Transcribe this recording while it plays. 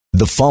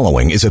The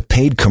following is a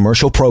paid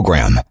commercial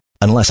program.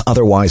 Unless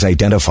otherwise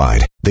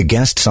identified, the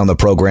guests on the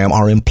program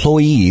are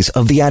employees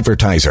of the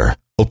advertiser.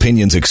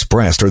 Opinions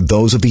expressed are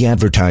those of the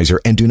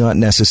advertiser and do not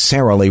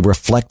necessarily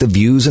reflect the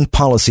views and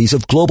policies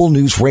of Global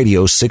News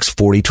Radio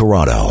 640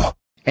 Toronto.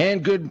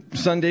 And good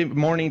Sunday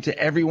morning to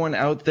everyone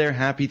out there.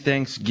 Happy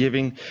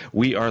Thanksgiving.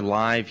 We are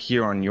live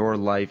here on Your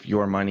Life,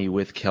 Your Money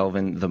with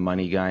Kelvin, the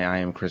Money Guy. I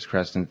am Chris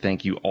Creston.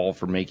 Thank you all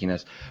for making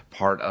us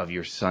part of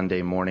your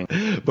Sunday morning.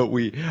 But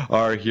we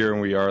are here and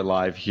we are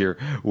live here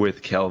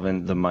with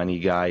Kelvin, the Money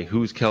Guy.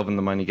 Who's Kelvin,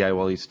 the Money Guy?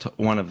 Well, he's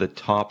one of the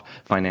top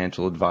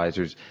financial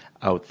advisors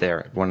out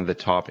there, one of the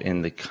top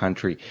in the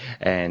country,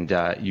 and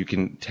you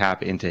can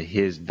tap into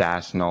his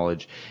vast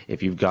knowledge.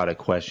 If you've got a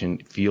question,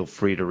 feel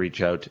free to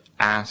reach out.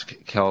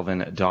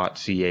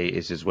 AskKelvin.ca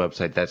is his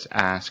website. That's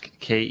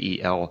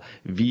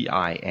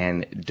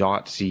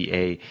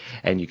AskKelvin.ca,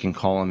 and you can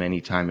call him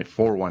anytime at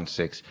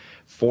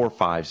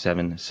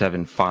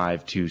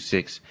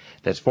 416-457-7526.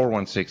 That's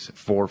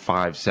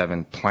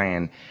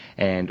 416-457-PLAN.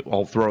 And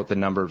I'll throw out the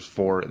numbers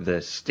for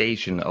the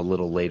station a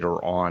little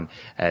later on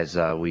as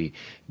we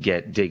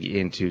dig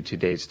into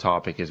today's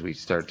topic, as we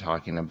start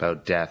talking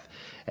about death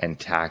and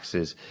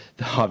taxes.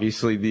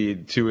 Obviously, the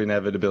two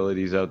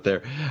inevitabilities out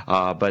there.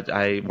 But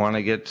I want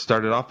to get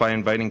started off by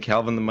inviting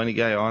Kelvin, the Money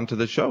Guy, onto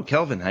the show.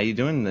 Kelvin, how you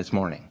doing this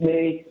morning?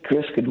 Hey,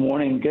 Chris. Good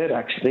morning. Good,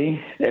 actually.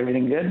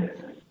 Everything good?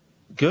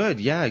 Good.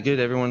 Yeah,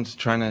 good. Everyone's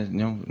trying to,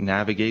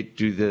 navigate,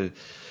 do the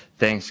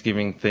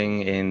Thanksgiving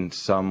thing in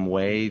some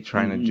way,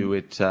 trying to do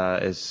it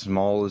as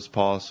small as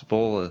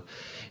possible.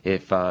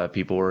 If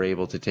people were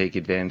able to take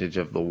advantage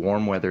of the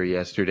warm weather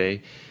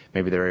yesterday,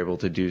 maybe they're able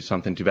to do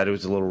something. Too bad it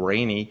was a little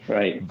rainy,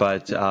 right?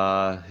 But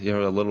a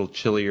little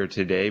chillier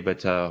today.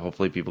 But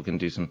hopefully people can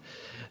do some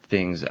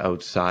things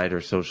outside or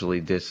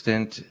socially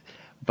distant.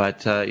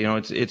 But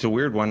it's a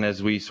weird one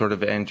as we sort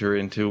of enter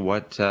into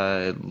what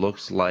it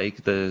looks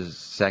like the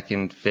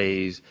second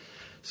phase,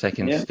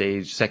 second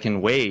stage,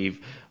 second wave.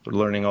 We're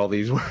learning all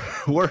these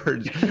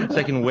words.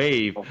 Second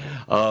wave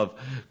of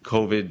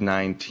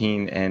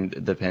COVID-19 and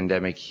the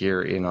pandemic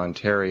here in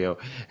Ontario,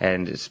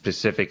 and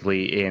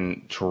specifically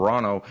in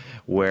Toronto,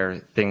 where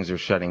things are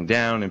shutting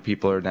down and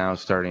people are now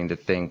starting to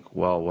think,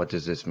 well, what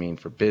does this mean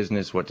for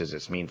business? What does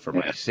this mean for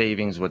my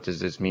savings? What does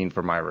this mean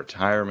for my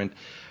retirement?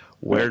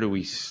 Where do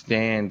we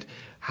stand?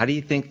 How do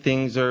you think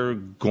things are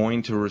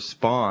going to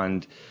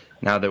respond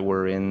now that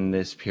we're in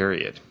this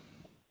period?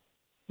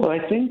 Well, I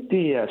think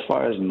as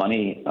far as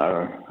money,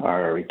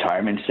 our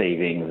retirement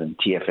savings and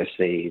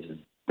TFSAs and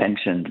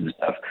pensions and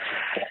stuff,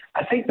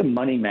 I think the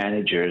money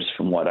managers,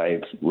 from what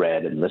I've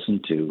read and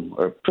listened to,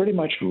 are pretty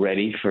much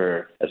ready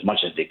for as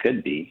much as they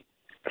could be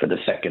for the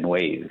second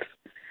wave.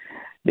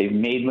 They've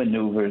made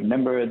maneuvers.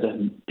 Remember,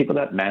 the people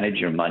that manage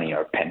your money,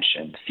 our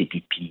pension,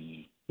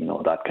 CPP,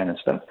 that kind of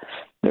stuff,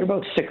 they're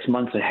about 6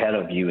 months ahead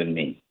of you and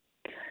me.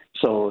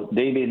 So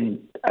they've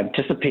been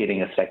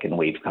anticipating a second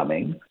wave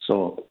coming.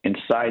 So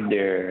inside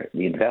the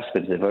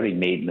investments, they've already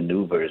made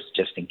maneuvers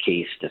just in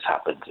case this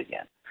happens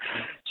again.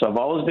 So I've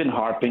always been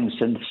harping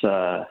since,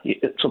 so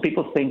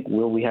people think,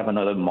 will we have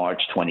another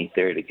March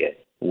 23rd again?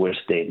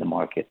 Worst day in the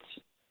markets.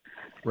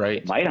 Right.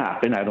 It might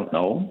happen, I don't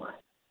know.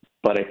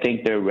 But I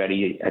think they're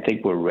ready. I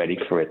think we're ready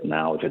for it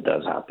now if it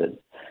does happen.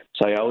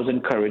 So I always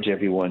encourage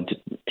everyone to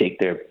take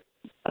their,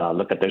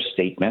 look at their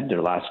statement,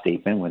 their last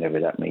statement, whenever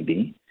that may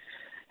be,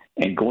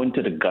 and go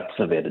into the guts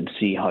of it and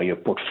see how your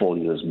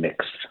portfolio is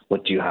mixed.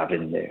 What do you have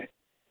in there?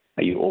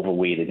 Are you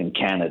overweighted in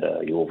Canada?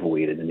 Are you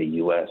overweighted in the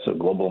U.S. or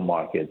global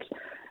markets?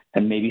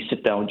 And maybe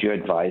sit down with your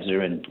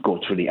advisor and go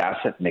through the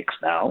asset mix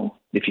now.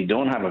 If you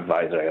don't have an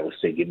advisor, I always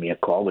say give me a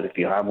call. But if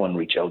you have one,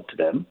 reach out to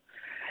them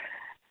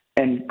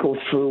and go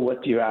through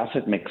what your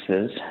asset mix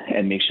is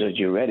and make sure that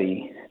you're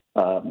ready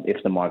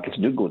if the markets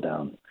do go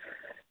down.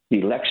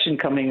 The election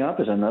coming up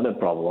is another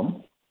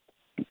problem.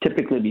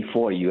 Typically,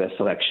 before a U.S.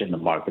 election, the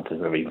markets are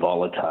very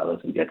volatile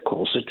as we get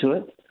closer to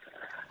it.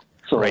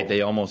 So, right,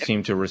 they almost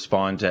seem to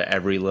respond to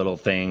every little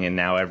thing, and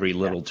now every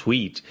little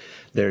tweet,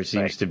 there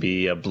seems to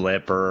be a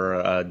blip or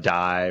a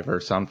dive or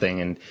something,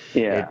 and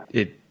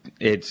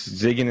it's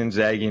zigging and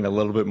zagging a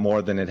little bit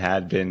more than it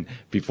had been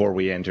before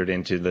we entered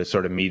into the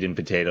sort of meat and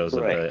potatoes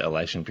of the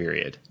election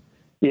period.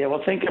 Yeah,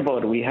 well, think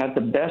about it. We had the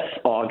best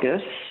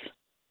August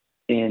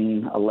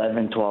in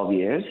 11, 12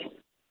 years.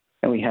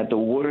 And we had the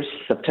worst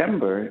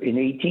September in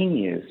 18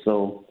 years.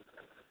 So,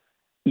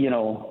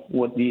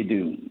 what do you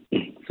do?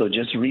 So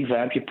just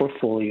revamp your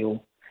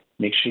portfolio,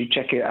 make sure you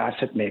check your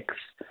asset mix,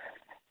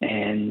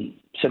 and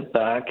sit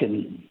back,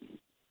 and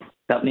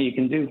nothing you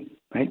can do,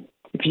 right?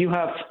 If you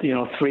have,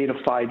 3 to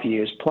 5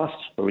 years plus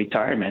for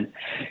retirement,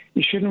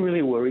 you shouldn't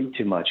really worry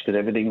too much because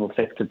everything will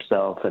fix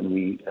itself and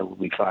it will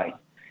be fine.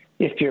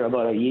 If you're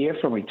about a year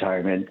from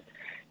retirement,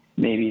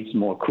 maybe it's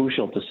more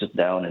crucial to sit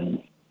down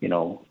and,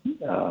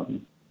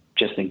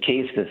 just in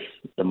case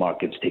the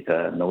markets take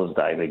a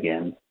nosedive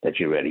again, that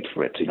you're ready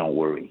for it, so you don't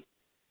worry.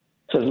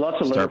 So there's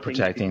lots of start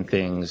protecting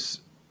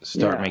things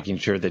start making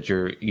sure that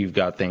you've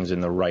got things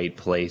in the right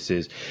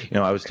places.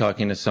 I was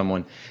talking to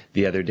someone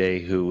the other day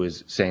who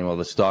was saying, well,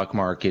 the stock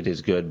market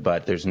is good,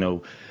 but there's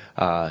no,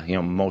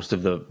 most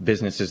of the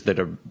businesses that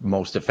are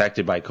most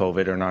affected by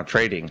COVID are not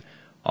trading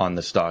on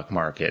the stock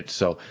market.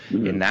 So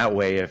in that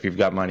way, if you've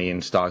got money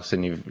in stocks,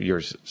 then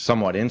you're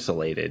somewhat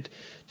insulated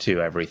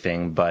to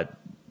everything, but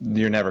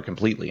you're never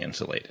completely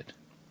insulated.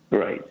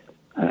 Right.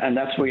 And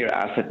that's where your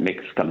asset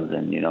mix comes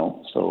in,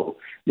 So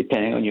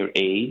depending on your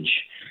age,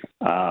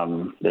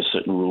 there's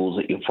certain rules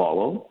that you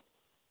follow,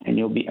 and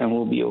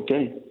we'll be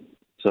okay.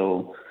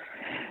 So,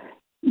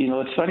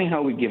 it's funny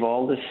how we give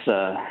all this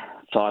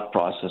thought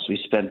process. We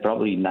spend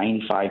probably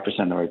 95%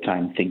 of our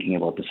time thinking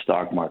about the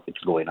stock markets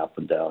going up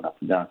and down, up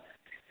and down.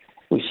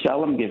 We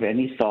seldom give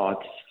any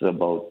thoughts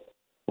about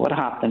what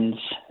happens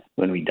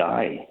when we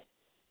die.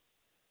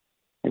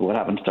 Like what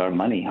happens to our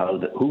money?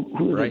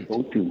 Who does it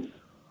go to?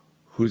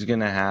 Who's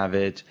going to have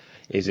it?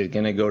 Is it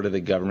going to go to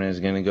the government? Is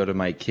it going to go to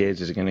my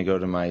kids? Is it going to go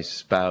to my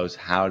spouse?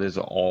 How does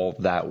all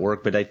that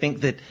work? But I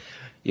think that,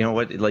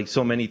 like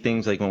so many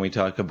things, like when we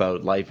talk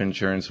about life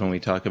insurance, when we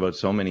talk about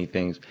so many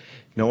things,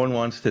 no one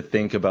wants to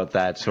think about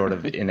that sort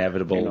of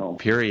inevitable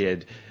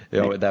period,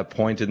 at that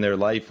point in their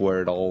life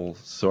where it all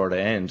sort of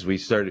ends. We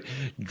start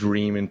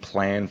dream and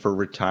plan for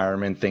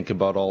retirement, think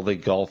about all the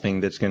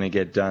golfing that's going to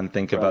get done,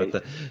 think about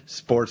the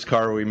sports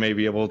car we may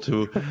be able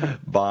to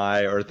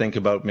buy, or think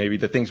about maybe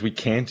the things we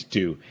can't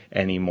do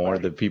anymore,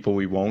 the people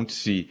we won't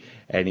see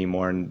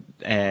anymore.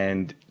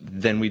 And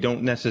then we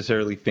don't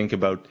necessarily think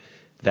about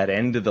that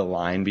end of the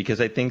line,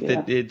 because I think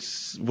that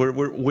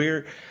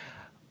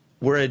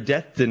we're a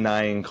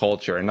death-denying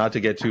culture, and not to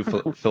get too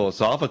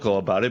philosophical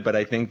about it, but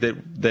I think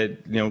that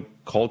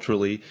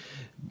culturally,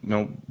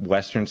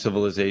 Western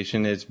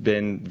civilization has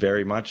been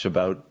very much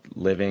about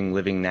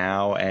living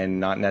now, and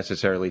not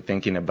necessarily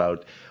thinking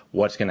about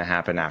what's going to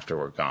happen after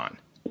we're gone.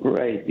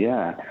 Right.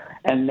 Yeah,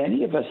 and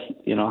many of us,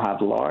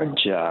 have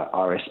large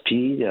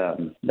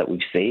RSP that we've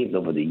saved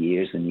over the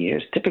years and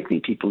years. Typically,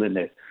 people in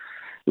their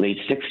late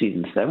 60s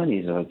and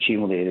 70s have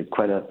accumulated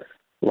quite a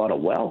lot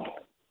of wealth.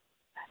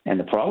 And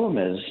the problem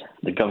is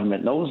the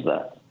government knows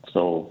that.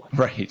 So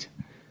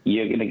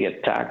you're going to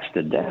get taxed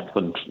to death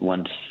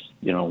once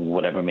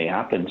whatever may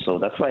happen. So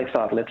that's why I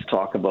thought, let's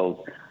talk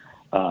about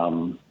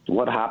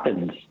what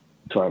happens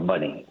to our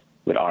money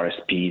with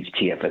RSPs,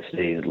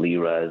 TFSAs,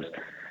 LIRAs,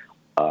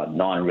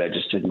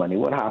 non-registered money.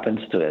 What happens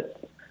to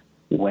it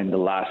when the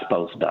last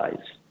spouse dies?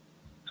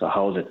 So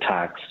how is it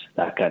taxed,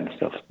 that kind of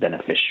stuff,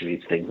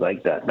 beneficiaries, things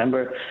like that.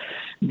 Remember,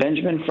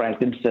 Benjamin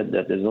Franklin said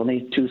that there's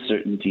only two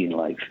certainty in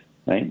life,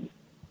 right?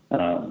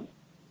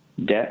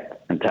 Death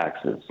and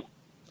taxes.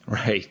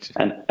 Right.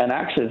 And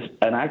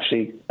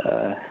actually,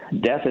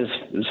 death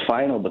is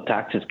final, but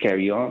taxes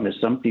carry on.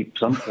 There's some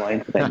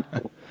clients think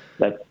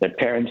that their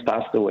parents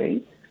passed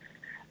away,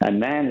 and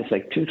man, it's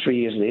like 2-3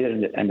 years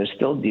later, and they're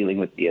still dealing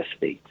with the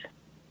estate.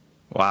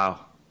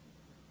 Wow.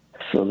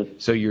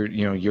 So you're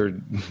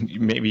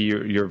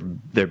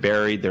they're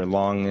buried, they're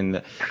long in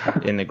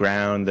the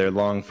ground, they're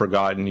long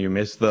forgotten, you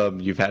miss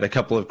them, you've had a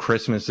couple of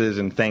Christmases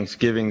and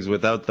Thanksgivings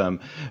without them,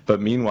 but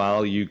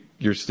meanwhile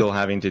you're still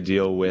having to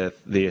deal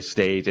with the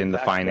estate and the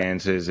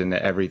finances and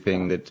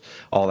everything,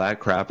 all that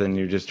crap, and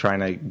you're just trying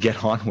to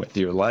get on with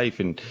your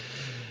life and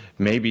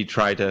maybe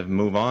try to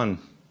move on.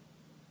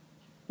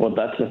 Well,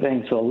 that's the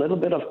thing. So a little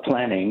bit of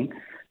planning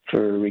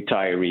for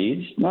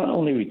retirees, not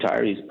only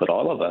retirees, but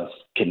all of us,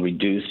 can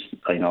reduce,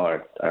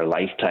 our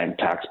lifetime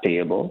tax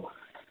payable,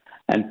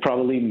 and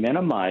probably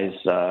minimize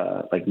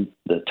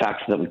the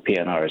taxes that we pay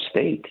on our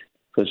estate.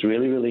 So it's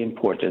really, really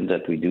important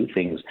that we do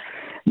things.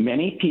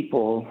 Many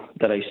people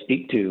that I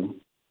speak to,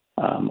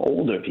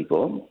 older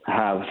people,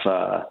 have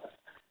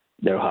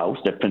their house,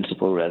 their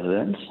principal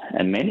residence,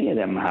 and many of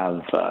them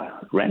have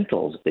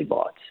rentals they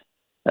bought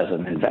as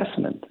an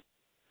investment.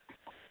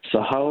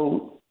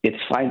 So it's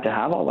fine to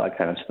have all that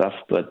kind of stuff,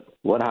 but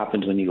what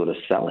happens when you go to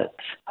sell it?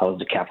 How's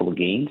the capital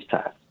gains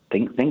tax?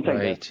 Things like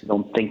that you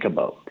don't think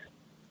about.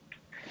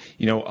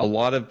 A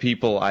lot of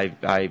people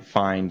I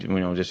find,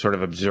 just sort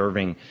of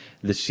observing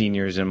the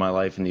seniors in my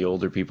life and the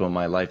older people in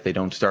my life, they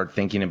don't start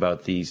thinking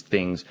about these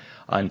things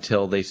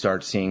until they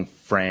start seeing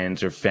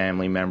friends or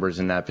family members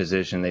in that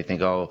position. They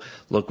think, oh,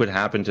 look what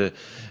happened to,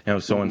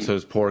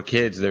 so-and-so's poor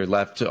kids. They're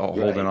left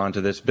holding on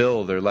to this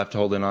bill. They're left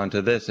holding on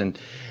to this. And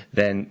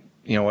then,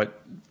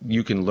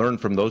 you can learn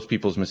from those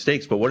people's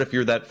mistakes. But what if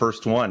you're that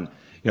first one?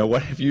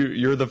 What if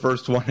you're the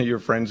first one of your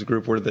friends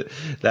group where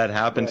that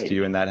happens to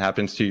you, and that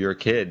happens to your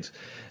kids?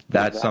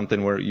 That's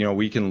something where,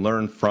 we can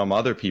learn from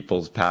other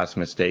people's past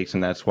mistakes.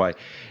 And that's why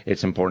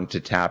it's important to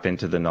tap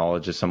into the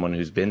knowledge of someone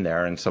who's been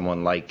there, and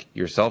someone like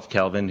yourself,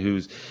 Kelvin,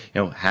 who's,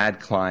 had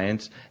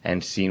clients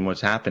and seen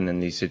what's happened in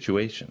these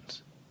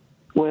situations.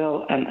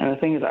 Well, and the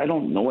thing is, I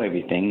don't know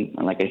everything.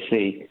 And like I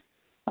say,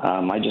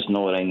 I just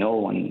know what I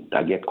know, and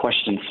I get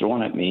questions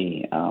thrown at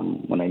me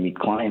when I meet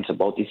clients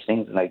about these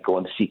things, and I go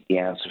and seek the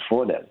answer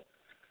for them.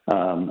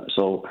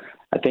 So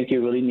I think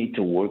you really need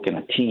to work in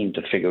a team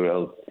to figure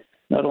out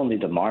not only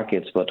the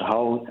markets, but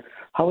how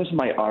is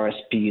my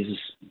RSPs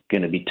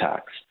going to be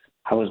taxed?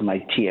 How is my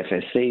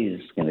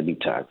TFSAs going to be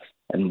taxed?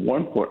 And more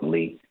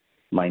importantly,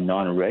 my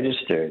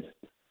non-registered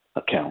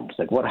accounts.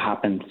 Like, what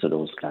happens to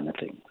those kind of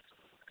things?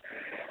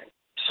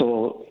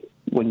 So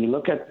when you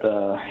look at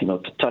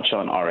to touch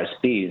on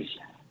RSPs,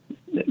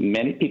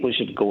 many people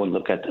should go and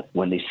look at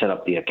when they set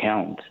up the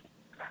account,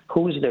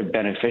 who is their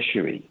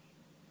beneficiary?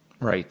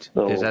 Right.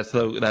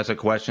 So, that's a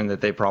question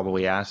that they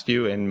probably asked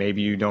you, and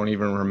maybe you don't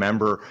even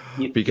remember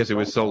because it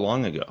was so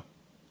long ago.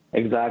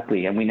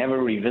 Exactly. And we never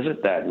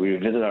revisit that. We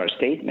revisit our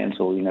statements,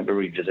 but we never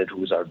revisit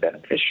who's our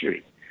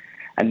beneficiary.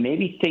 And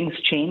maybe things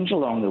change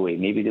along the way.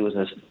 Maybe there was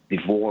a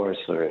divorce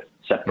or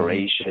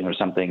separation or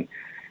something,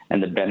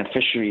 and the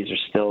beneficiaries are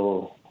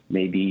still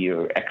maybe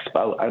your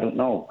ex-spouse. I don't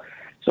know.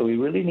 So we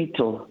really need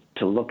to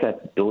look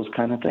at those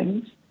kind of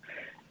things.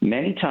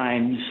 Many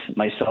times,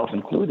 myself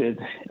included,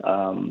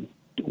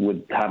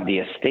 would have the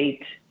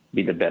estate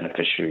be the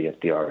beneficiary of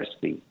the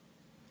RSP.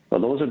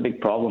 Well, those are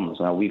big problems.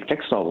 Now, we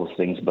fixed all those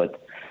things,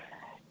 but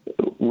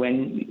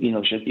when, you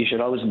should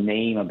always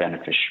name a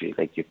beneficiary,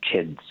 like your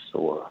kids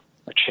or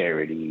a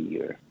charity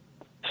or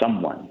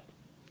someone.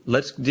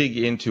 Let's dig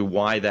into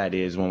why that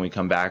is when we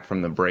come back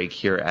from the break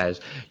here. As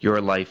Your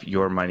Life,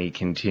 Your Money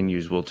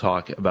continues, we'll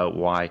talk about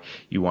why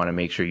you want to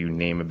make sure you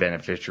name a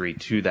beneficiary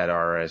to that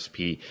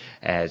RSP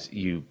as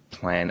you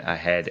plan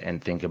ahead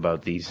and think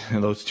about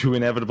those two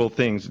inevitable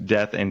things,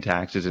 death and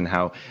taxes, and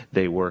how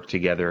they work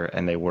together,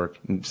 and they work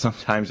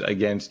sometimes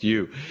against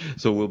you.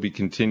 So we'll be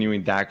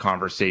continuing that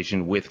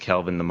conversation with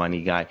Kelvin, the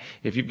Money Guy.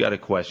 If you've got a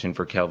question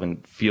for Kelvin,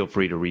 feel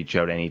free to reach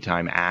out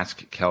anytime.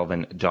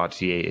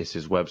 AskKelvin.ca is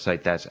his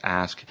website. That's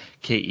AskKelvin.ca.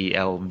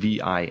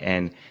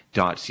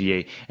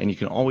 And you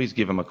can always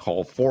give him a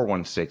call,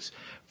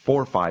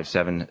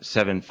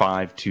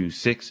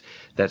 416-457-7526.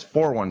 That's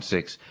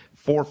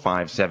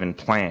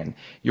 416-457-PLAN.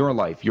 Your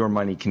Life, Your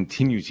Money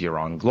continues here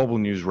on Global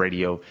News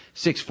Radio,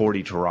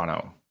 640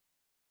 Toronto.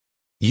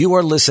 You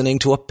are listening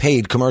to a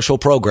paid commercial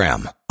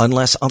program.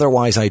 Unless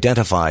otherwise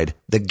identified,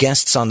 the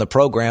guests on the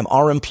program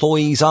are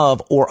employees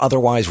of or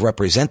otherwise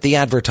represent the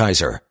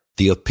advertiser.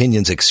 The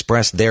opinions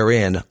expressed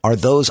therein are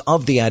those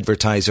of the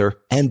advertiser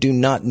and do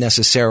not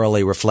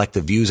necessarily reflect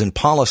the views and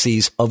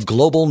policies of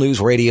Global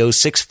News Radio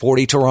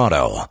 640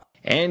 Toronto.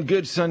 And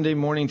good Sunday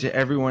morning to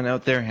everyone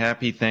out there.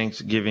 Happy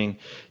Thanksgiving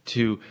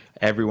to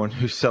everyone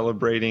who's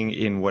celebrating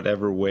in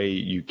whatever way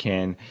you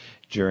can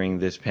during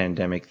this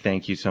pandemic.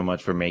 Thank you so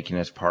much for making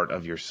us part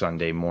of your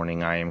Sunday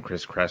morning. I am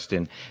Chris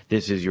Creston.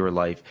 This is Your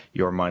Life,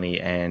 Your Money,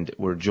 and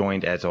we're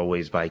joined as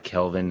always by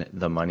Kelvin,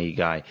 the Money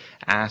Guy.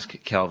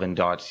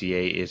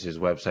 AskKelvin.ca is his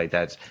website.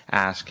 That's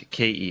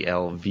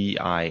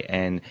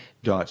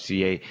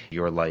AskKelvin.ca.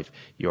 Your Life,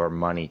 Your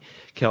Money.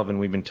 Kelvin,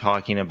 we've been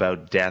talking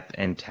about death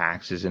and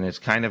taxes, and it's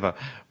kind of a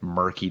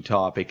murky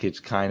topic. It's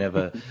kind of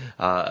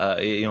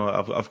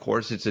of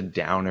course it's a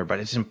downer, but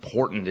it's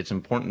important. It's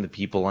important that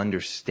people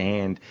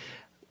understand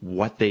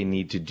what they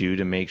need to do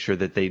to make sure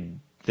that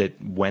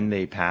when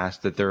they pass,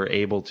 that they're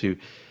able to,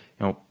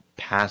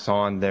 pass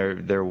on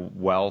their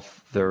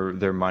wealth,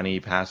 their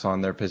money, pass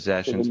on their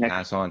possessions,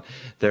 pass on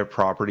their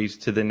properties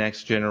to the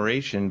next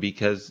generation,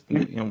 because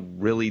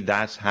really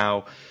that's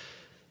how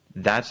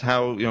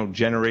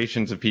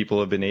generations of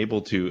people have been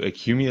able to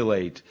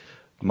accumulate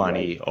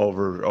money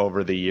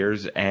over the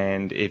years.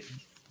 And if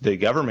the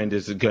government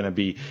is going to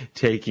be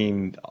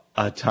taking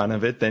a ton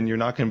of it, then you're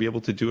not going to be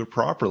able to do it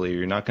properly.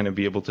 You're not going to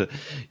be able to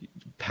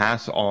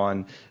pass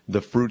on the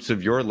fruits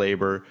of your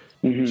labor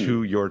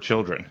to your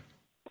children.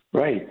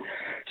 Right.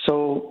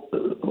 So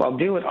I'll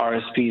deal with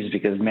RSPs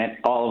because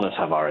all of us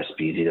have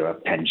RSPs, either a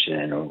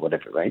pension or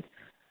whatever, right?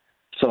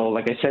 So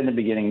like I said in the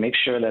beginning, make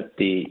sure that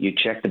you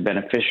check the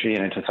beneficiary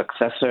and it's a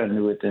successor,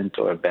 annuitant,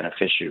 or a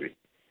beneficiary.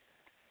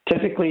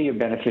 Typically, your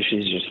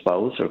beneficiary is your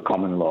spouse or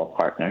common law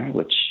partner,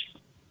 which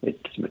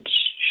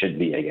should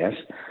be, I guess.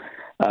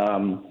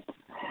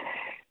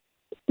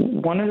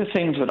 One of the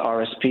things with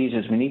RSPs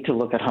is we need to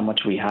look at how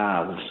much we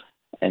have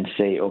and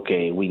say,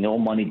 okay, we know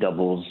money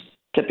doubles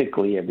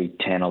typically every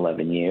 10,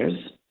 11 years.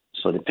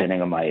 So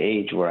depending on my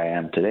age, where I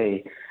am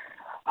today,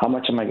 how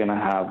much am I going to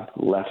have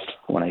left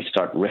when I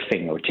start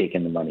riffing or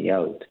taking the money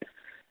out?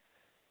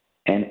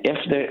 And if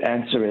the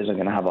answer is I'm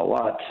going to have a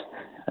lot,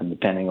 and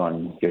depending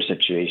on your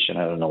situation,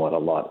 I don't know what a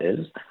lot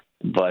is,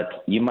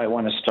 but you might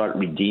want to start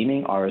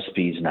redeeming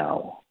RSPs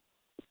now,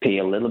 pay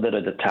a little bit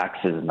of the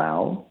taxes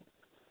now,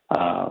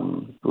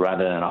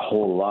 rather than a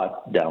whole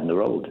lot down the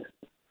road.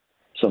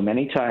 So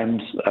many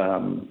times,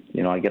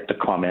 I get the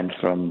comment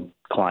from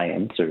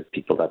clients or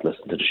people that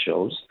listen to the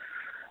shows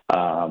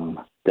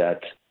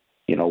that,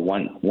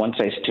 once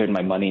I turn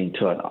my money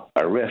into a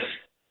RIF,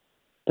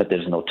 that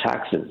there's no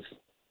taxes.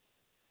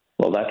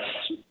 Well, that's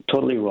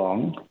totally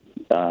wrong,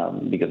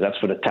 because that's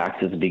where the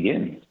taxes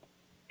begin.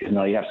 Because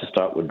now you have to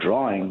start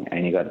withdrawing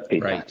and you got to pay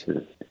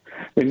taxes.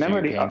 Remember,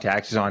 so you're paying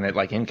taxes on it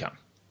like income.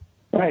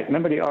 Right.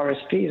 Remember, the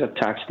RSP is a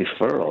tax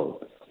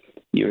deferral.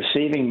 You're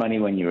saving money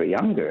when you were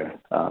younger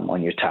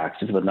on your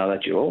taxes, but now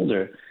that you're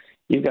older,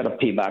 you've got to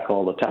pay back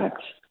all the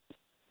tax.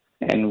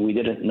 And we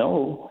didn't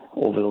know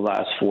over the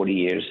last 40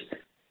 years,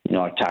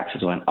 our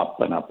taxes went up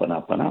and up and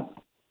up and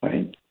up,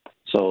 right?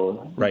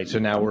 So right. So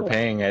now we're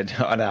paying it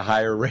on a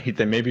higher rate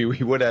than maybe we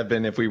would have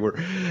been if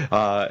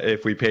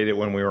we paid it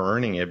when we were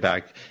earning it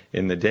back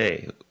in the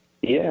day.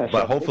 Yeah.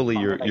 But hopefully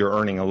you're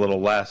earning a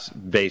little less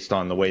based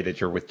on the way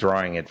that you're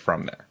withdrawing it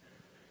from there.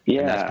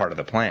 Yeah. And that's part of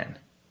the plan.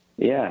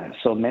 Yeah.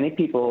 So many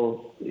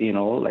people,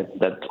 like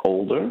that's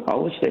older, I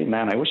always say,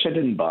 man, I wish I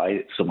didn't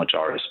buy so much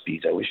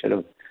RSPs. I wish I'd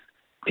have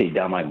paid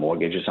down my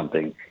mortgage or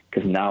something,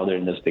 because now they're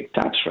in this big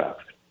tax trap.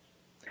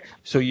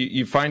 So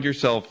you find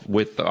yourself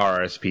with the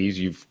RSPs,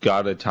 you've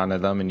got a ton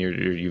of them, and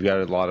you've got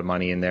a lot of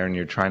money in there, and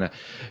you're trying to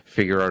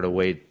figure out a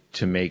way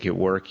to make it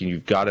work, and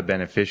you've got a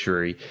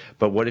beneficiary.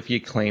 But what if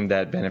you claim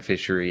that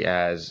beneficiary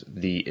as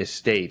the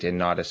estate and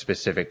not a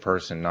specific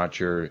person, not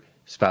your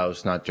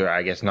spouse, not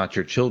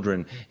your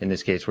children? In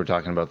this case, we're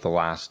talking about the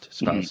last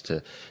spouse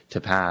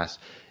to pass.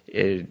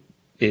 Is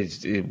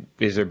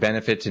there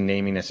benefit to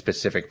naming a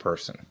specific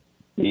person?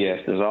 Yes,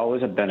 there's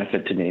always a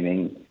benefit to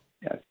naming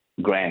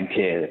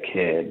grandkid, a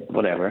kid,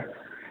 whatever,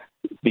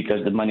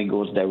 because the money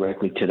goes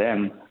directly to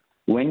them.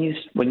 When you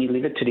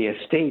leave it to the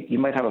estate, you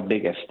might have a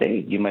big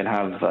estate. You might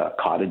have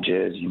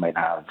cottages. You might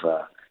have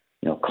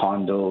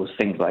condos,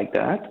 things like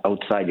that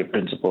outside your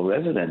principal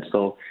residence.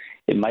 So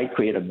it might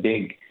create a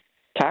big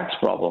tax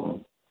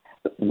problem.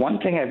 One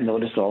thing I've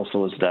noticed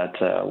also is that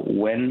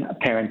when a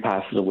parent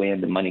passes away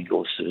and the money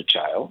goes to the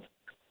child,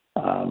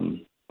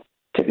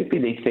 typically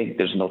they think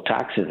there's no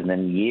taxes, and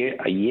then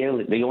a year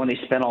they go and they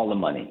spend all the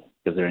money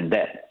because they're in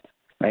debt,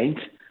 right?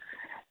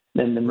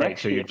 Then the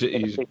next year,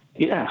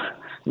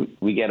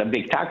 we get a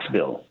big tax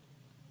bill.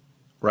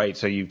 Right.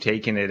 So you've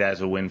taken it as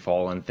a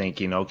windfall and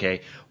thinking,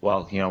 okay,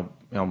 well,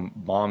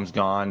 mom's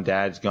gone,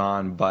 dad's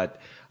gone,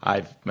 but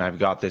I've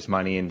got this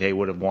money, and they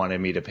would have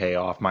wanted me to pay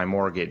off my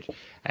mortgage.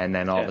 And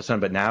then all of a sudden,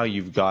 but now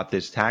you've got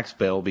this tax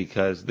bill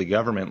because the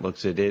government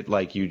looks at it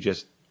like you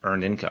just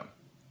earned income.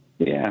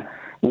 Yeah.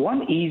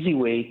 One easy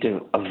way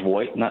to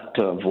avoid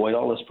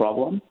all this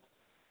problem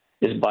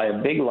is buy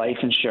a big life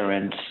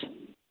insurance,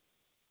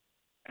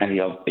 and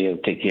you'll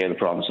take care of the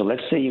problem. So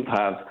let's say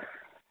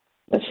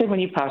when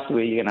you pass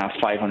away, you're gonna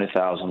have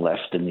 $500,000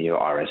 left in your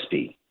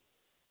RSP.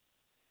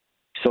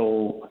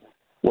 So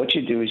what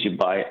you do is you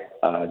buy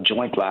a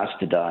joint last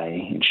to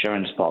die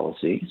insurance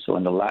policy. So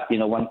when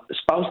when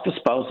spouse to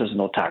spouse, there's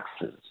no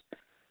taxes.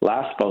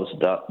 Last spouse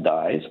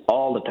dies,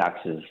 all the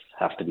taxes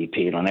have to be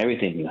paid on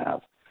everything you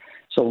have.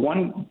 So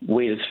one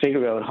way is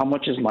figure out how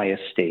much is my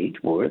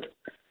estate worth,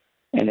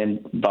 and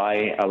then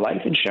buy a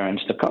life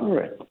insurance to cover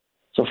it.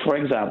 So, for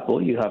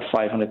example, you have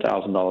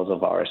 $500,000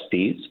 of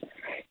RSPs.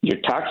 Your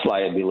tax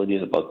liability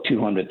is about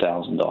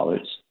 $200,000.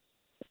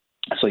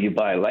 So you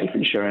buy a life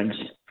insurance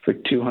for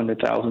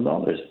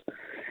 $200,000.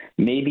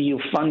 Maybe you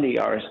fund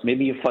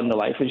the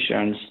life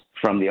insurance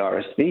from the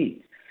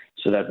RSP,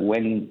 so that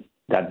when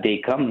that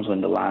day comes when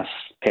the last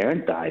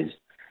parent dies,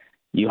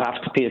 you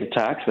have to pay the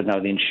tax, but now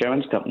the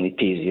insurance company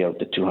pays you out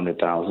the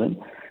 $200,000,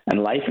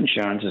 and life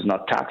insurance is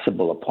not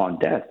taxable upon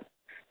death.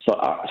 So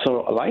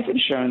a life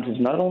insurance is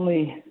not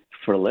only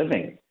for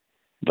living,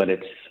 but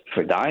it's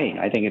for dying.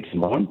 I think it's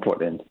more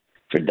important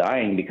for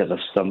dying because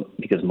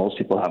most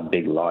people have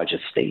big, large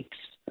estates.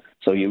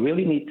 So we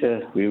really need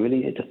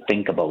to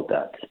think about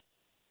that.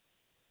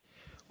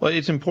 Well,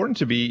 it's important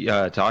to be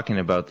talking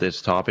about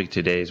this topic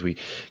today as we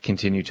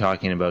continue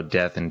talking about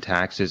death and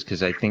taxes,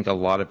 because I think a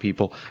lot of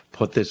people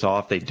put this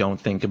off. They don't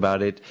think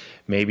about it.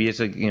 Maybe it's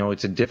a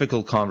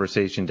difficult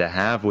conversation to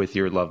have with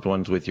your loved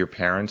ones, with your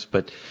parents.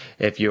 But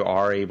if you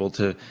are able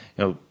to,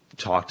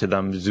 talk to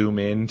them, zoom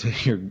in to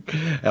your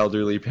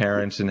elderly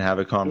parents and have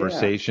a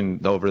conversation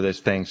over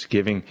this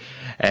Thanksgiving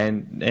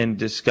and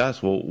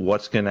discuss, well,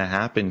 what's going to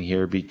happen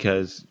here,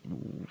 because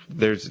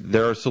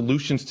there are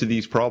solutions to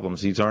these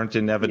problems. These aren't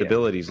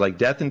inevitabilities. Like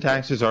death and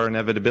taxes are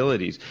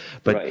inevitabilities,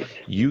 but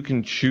you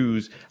can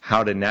choose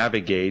how to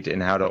navigate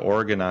and how to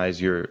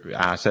organize your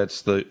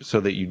assets so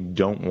that you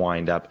don't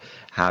wind up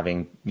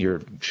having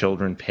your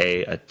children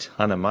pay a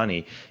ton of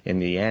money in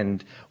the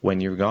end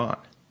when you're gone.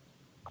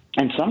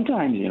 And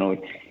sometimes,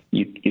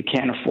 you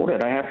can't afford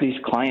it. I have these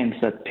clients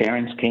that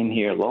parents came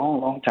here a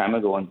long, long time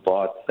ago and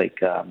bought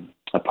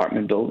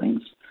apartment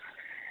buildings.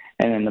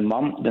 And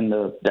then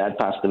the dad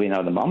passed away,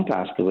 now the mom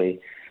passed away.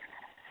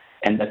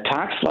 And the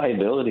tax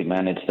liability,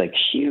 man, it's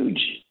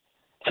huge.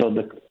 So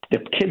the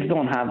kids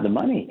don't have the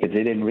money because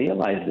they didn't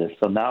realize this.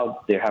 So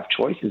now they have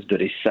choices. Do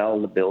they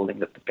sell the building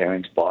that the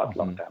parents bought a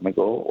long time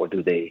ago, or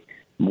do they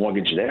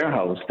mortgage their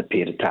house to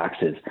pay the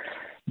taxes?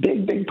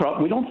 Big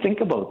problem. We don't think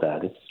about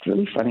that. It's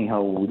really funny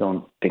how we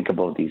don't think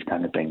about these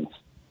kind of things.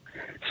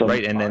 So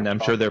right, and then I'm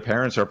sure their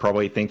parents are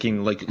probably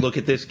thinking, look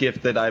at this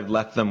gift that I've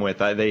left them with.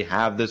 They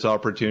have this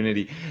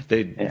opportunity.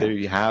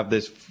 They have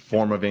this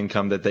form of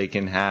income that they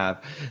can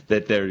have,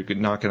 that they're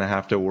not going to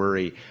have to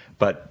worry.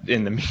 But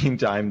in the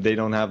meantime, they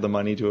don't have the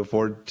money to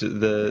afford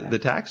the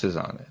taxes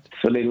on it.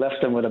 So they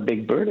left them with a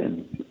big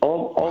burden,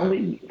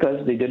 only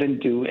because they didn't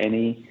do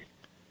any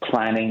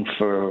planning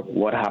for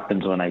what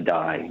happens when I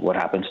die, what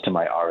happens to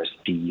my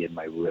RSP and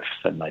my RIF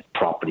and my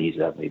properties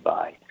that we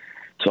buy.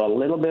 So a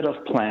little bit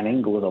of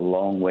planning goes a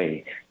long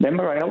way.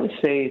 Remember, I always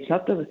say it's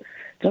not the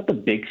It's not the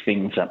big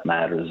things that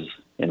matters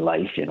in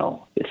life,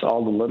 It's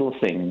all the little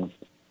things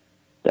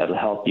that'll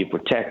help you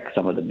protect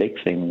some of the big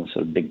things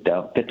or big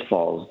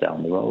pitfalls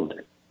down the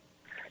road.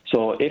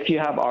 So if you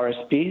have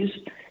RSPs,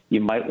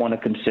 you might want to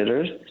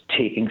consider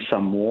taking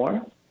some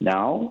more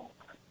now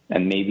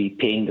and maybe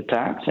paying the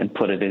tax and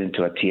put it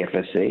into a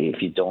TFSA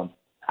if you don't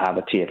have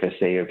a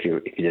TFSA or if you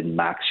didn't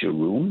max your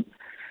room.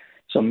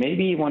 So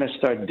maybe you want to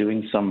start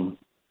doing some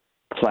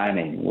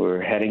planning.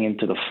 We're heading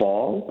into the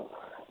fall.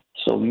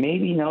 So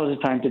maybe now is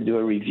the time to do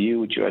a review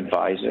with your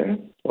advisor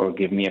or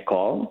give me a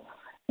call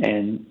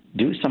and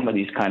do some of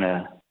these kind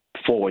of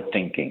forward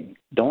thinking.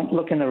 Don't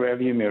look in the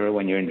rearview mirror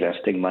when you're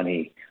investing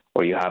money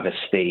or you have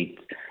estate,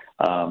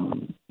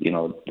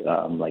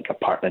 like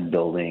apartment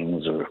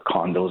buildings or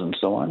condos and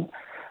so on.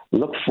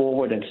 Look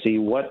forward and see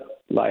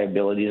what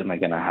liabilities am I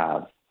going to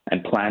have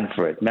and plan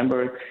for it.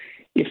 Remember,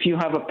 if you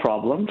have a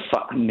problem,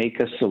 make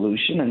a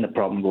solution and the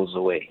problem goes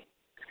away.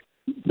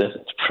 The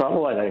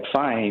trouble that I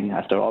find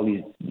after all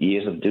these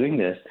years of doing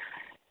this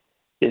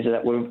is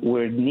that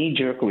we're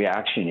knee-jerk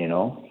reaction,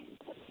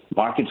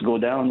 Markets go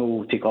down,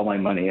 we'll take all my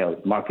money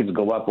out. Markets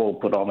go up, we'll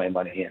put all my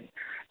money in.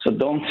 So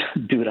don't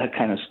do that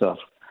kind of stuff.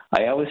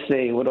 I always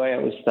say, what do I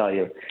always tell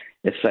you?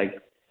 It's like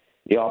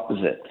the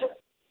opposite.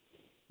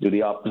 Do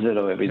the opposite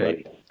of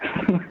everybody.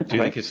 Right.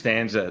 Do the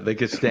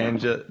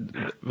Costanza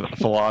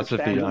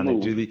philosophy on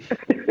it.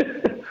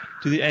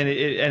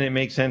 And it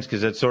makes sense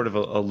because it's sort of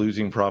a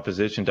losing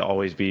proposition to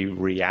always be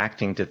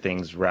reacting to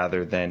things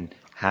rather than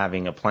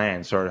having a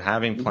plan. Sort of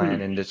having a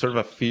plan and sort of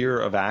a fear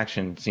of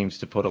action seems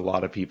to put a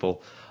lot of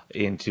people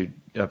into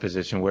a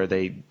position where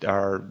they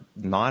are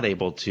not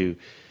able to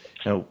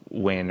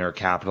win or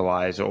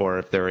capitalize, or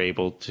if they're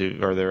able to,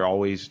 or they're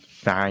always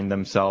find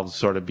themselves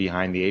sort of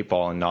behind the eight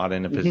ball and not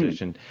in a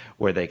position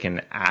where they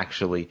can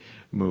actually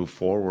move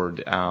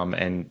forward.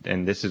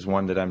 And this is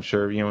one that I'm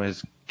sure,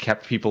 has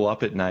kept people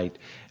up at night,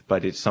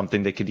 but it's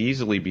something that could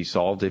easily be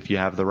solved if you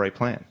have the right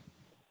plan.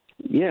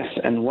 Yes.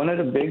 And one of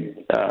the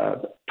big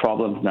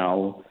problems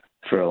now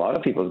for a lot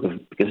of people,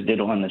 because they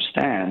don't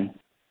understand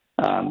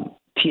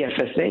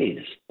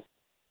TFSAs.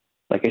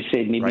 Like I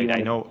said, maybe right.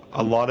 I know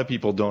a lot of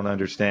people don't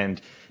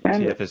understand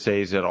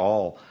TFSAs at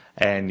all.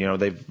 And,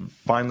 they've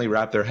finally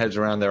wrapped their heads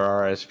around their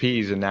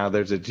RSPs, and now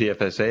there's a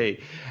TFSA,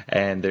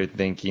 and they're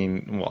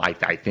thinking, well,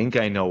 I think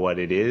I know what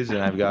it is,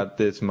 and I've got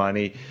this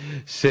money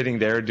sitting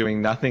there doing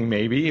nothing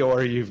maybe,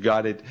 or you've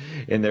got it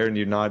in there and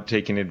you're not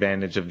taking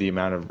advantage of the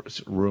amount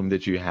of room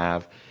that you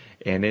have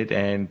in it.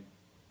 And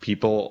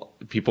people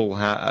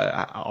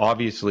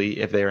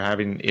obviously, if they're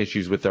having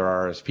issues with their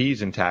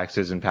RSPs and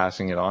taxes and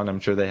passing it on, I'm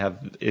sure they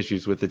have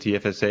issues with the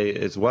TFSA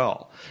as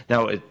well.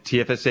 Now, a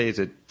TFSA is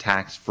a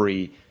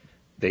tax-free,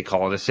 they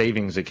call it a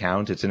savings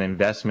account. It's an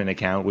investment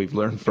account. We've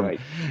learned from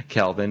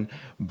Kelvin.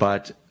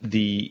 But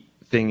the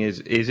thing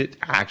is it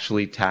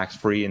actually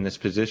tax-free in this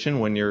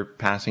position when you're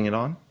passing it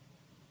on?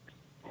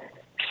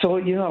 So,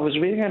 I was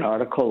reading an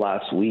article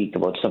last week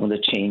about some of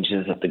the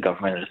changes that the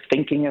government is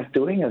thinking of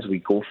doing as we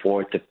go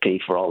forward to pay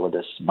for all of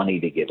this money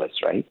they give us,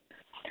 right?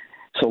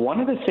 So one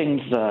of the things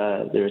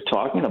they're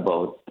talking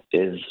about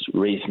is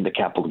raising the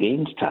capital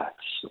gains tax,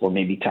 or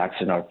maybe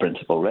taxing our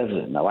principal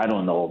resident. Now, I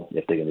don't know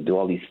if they're going to do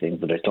all these things,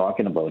 but they're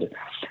talking about it.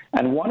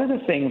 And one of the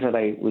things that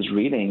I was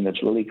reading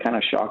that's really kind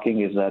of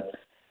shocking is that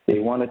they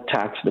want to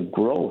tax the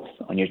growth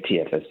on your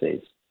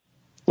TFSAs,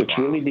 which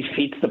really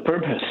defeats the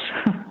purpose.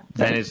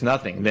 Then it's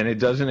nothing. Then it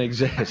doesn't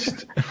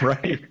exist,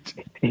 right?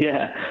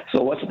 Yeah.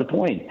 So what's the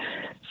point?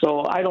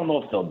 So I don't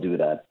know if they'll do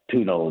that.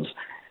 Who knows?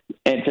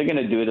 And if they're going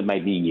to do it, it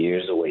might be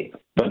years away.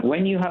 But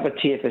when you have a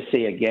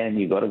TFSA, again,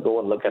 you got to go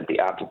and look at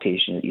the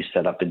application that you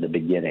set up in the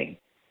beginning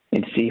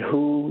and see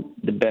who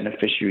the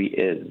beneficiary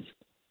is.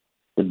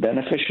 The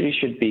beneficiary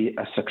should be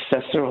a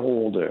successor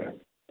holder,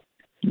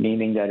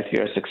 meaning that if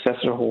you're a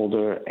successor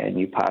holder and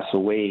you pass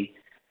away,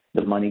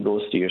 the money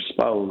goes to your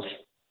spouse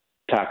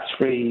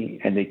tax-free,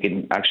 and they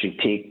can actually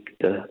take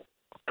the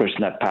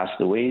person that passed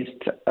away's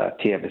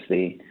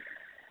TFSA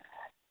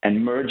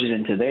and merge it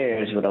into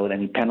theirs without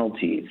any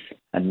penalties.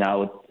 And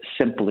now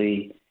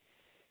simply,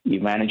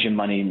 you manage your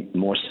money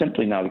more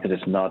simply now because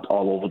it's not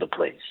all over the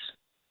place.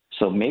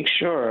 So make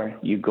sure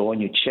you go and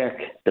you check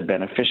the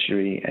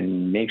beneficiary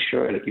and make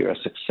sure that you're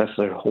a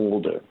successor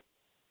holder.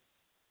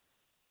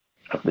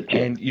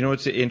 And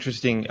it's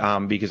interesting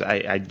because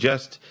I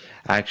just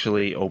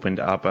actually opened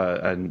up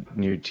a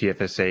new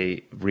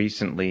TFSA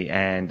recently,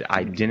 and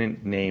I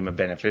didn't name a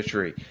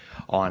beneficiary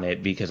on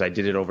it because I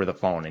did it over the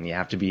phone, and you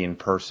have to be in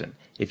person.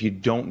 If you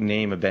don't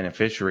name a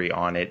beneficiary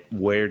on it,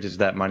 where does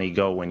that money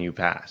go when you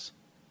pass?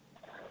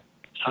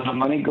 So the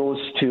money goes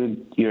to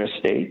your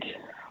estate,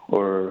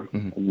 or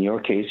in your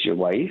case, your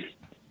wife,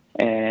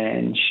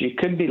 and she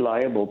could be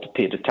liable to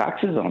pay the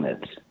taxes on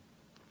it.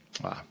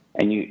 Wow.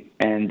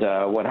 And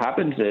what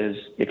happens is,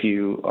 if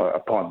you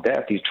upon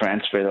death you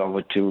transfer it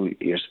over to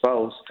your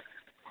spouse,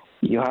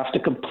 you have to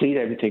complete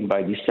everything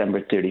by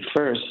December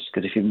 31st.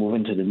 Because if you move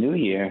into the new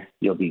year,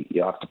 you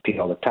have to pay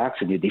all the tax,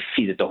 and you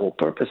defeated the whole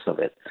purpose of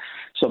it.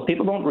 So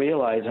people don't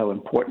realize how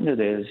important it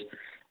is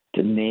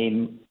to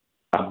name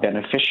a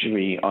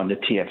beneficiary on the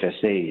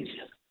TFSAs.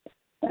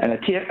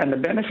 And the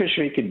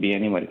beneficiary could be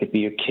anyone. It could be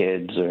your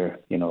kids or,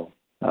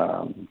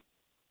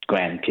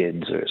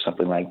 grandkids or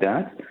something like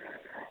that.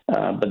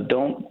 But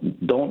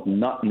don't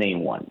not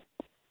name one.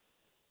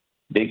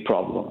 Big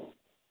problem.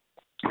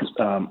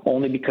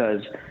 Only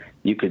because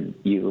you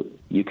could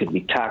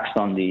be taxed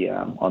on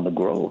the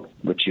growth,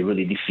 which you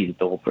really defeated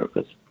the whole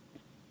purpose.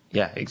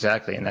 Yeah,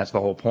 exactly, and that's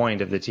the whole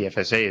point of the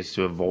TFSA, is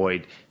to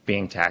avoid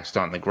being taxed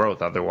on the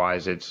growth.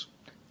 Otherwise, it's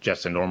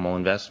just a normal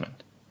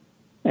investment.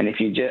 And if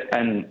you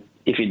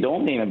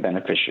don't name a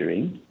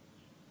beneficiary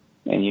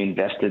and you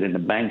invest it in the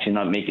banks, you're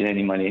not making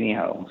any money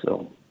anyhow,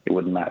 so it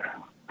wouldn't matter.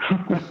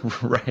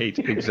 Right,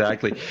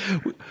 exactly.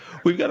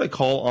 We've got a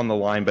call on the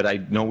line, but I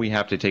know we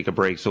have to take a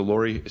break. So,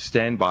 Lori,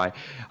 stand by.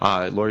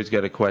 Lori's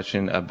got a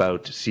question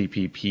about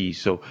CPP,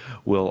 so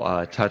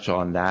we'll touch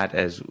on that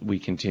as we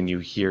continue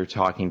here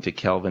talking to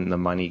Kelvin, the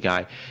money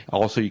guy.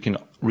 Also, you can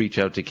reach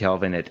out to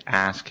Kelvin at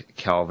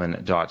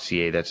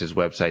askkelvin.ca. That's his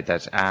website.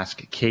 That's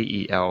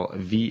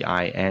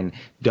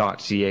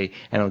askkelvin.ca,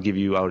 and I'll give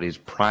you out his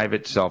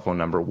private cell phone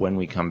number when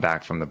we come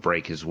back from the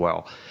break as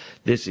well.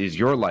 This is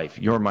Your Life,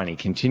 Your Money,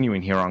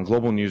 continuing here on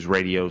Global News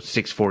Radio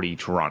 640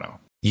 Toronto.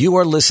 You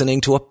are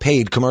listening to a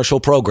paid commercial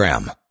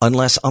program.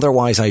 Unless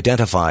otherwise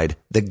identified,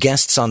 the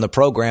guests on the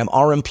program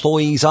are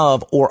employees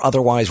of or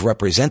otherwise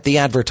represent the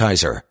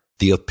advertiser.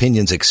 The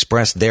opinions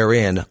expressed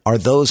therein are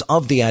those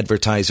of the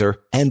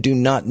advertiser and do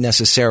not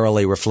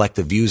necessarily reflect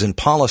the views and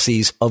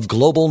policies of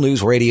Global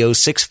News Radio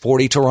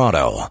 640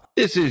 Toronto.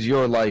 This is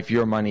Your Life,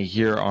 Your Money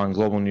here on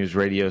Global News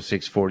Radio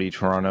 640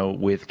 Toronto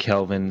with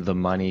Kelvin, the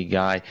money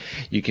guy.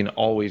 You can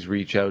always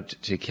reach out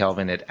to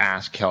Kelvin at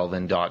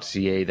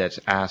askkelvin.ca. That's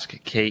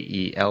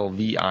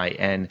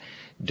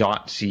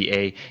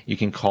askkelvin.ca. You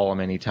can call him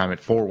anytime at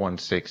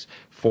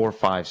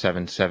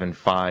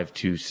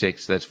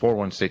 416-457-7526. That's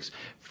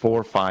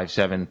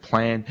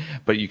 416-457-PLAN,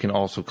 but you can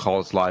also call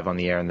us live on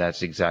the air, and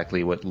that's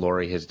exactly what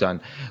Lori has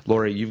done.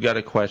 Lori, you've got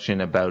a question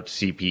about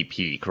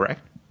CPP, correct?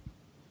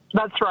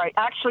 That's right.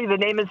 Actually, the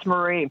name is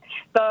Marie.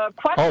 The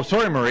question. Oh,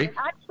 sorry, Marie.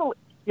 Actually,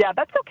 yeah,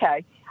 that's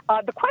okay.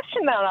 The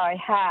question that I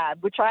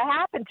had, which I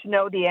happen to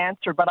know the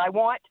answer, but I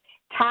want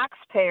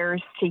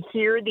taxpayers to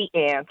hear the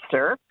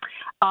answer.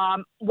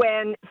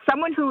 When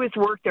someone who has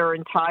worked their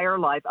entire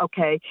life,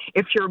 okay,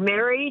 if you're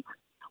married,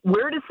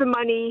 where does the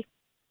money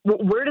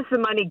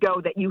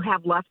go that you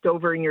have left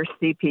over in your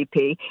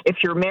CPP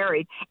if you're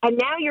married? And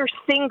now you're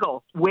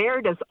single.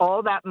 Where does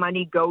all that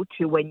money go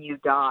to when you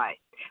die?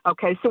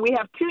 Okay, so we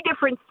have two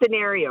different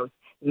scenarios.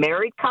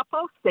 Married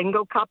couple,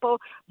 single couple,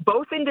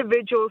 both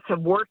individuals have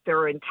worked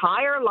their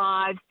entire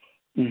lives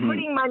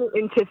putting money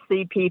into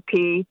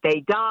CPP.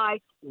 They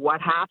die.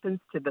 What happens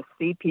to the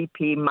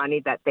CPP money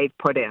that they've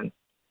put in?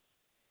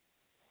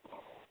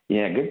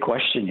 Yeah, good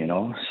question,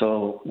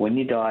 So when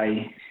you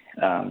die,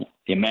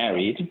 you're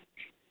married.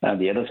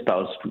 The other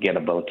spouse will get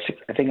about,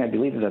 I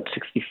believe it's at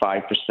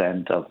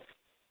 65% of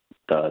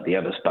the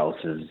other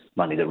spouse's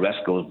money. The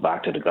rest goes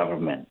back to the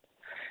government.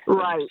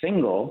 Right. If you're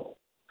single,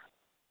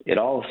 it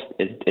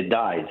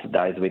dies. It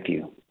dies with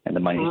you, and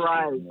the money is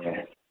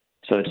there.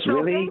 So it's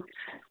really...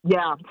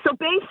 Yeah. So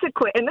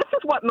basically, and this is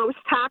what most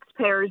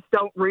taxpayers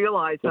don't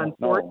realize,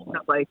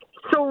 unfortunately.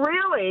 So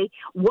really,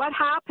 what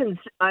happens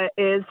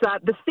is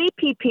that the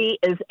CPP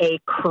is a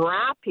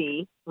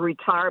crappy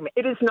retirement.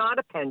 It is not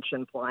a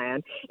pension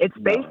plan. It's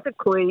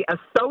basically a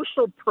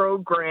social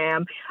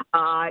program,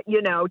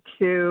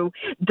 to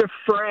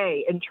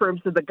defray in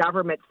terms of the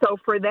government. So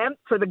for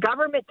the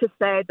government to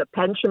say the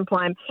pension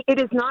plan, it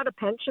is not a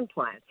pension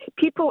plan.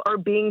 People are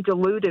being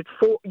deluded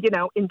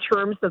in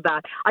terms of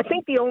that. I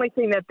think the only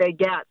thing that they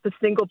get, the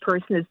single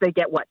person, is they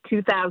get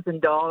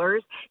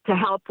 $2,000 to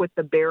help with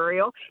the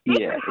burial.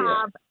 They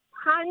have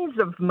tons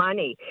of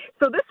money.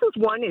 So this is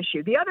one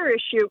issue. The other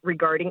issue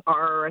regarding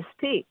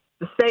RRSP,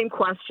 the same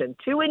question.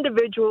 Two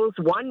individuals,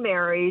 one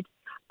married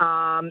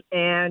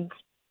and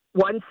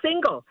one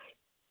single.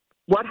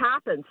 What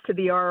happens to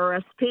the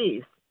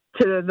RRSPs?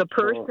 To the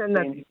person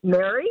that's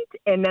married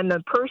and then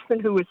the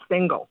person who is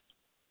single?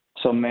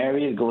 So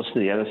married goes to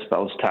the other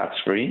spouse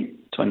tax-free.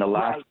 So when the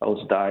last spouse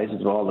dies,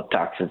 all the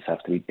taxes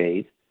have to be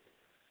paid.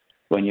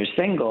 When you're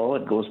single,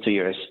 it goes to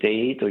your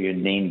estate or your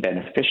named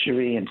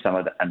beneficiary, and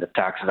the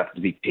taxes have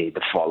to be paid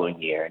the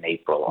following year in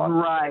April.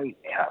 Right.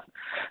 Yeah.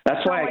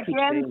 That's why I keep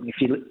saying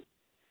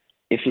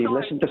if you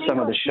listen to some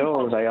of the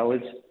shows, I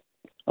always.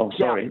 Oh,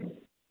 sorry. Yeah.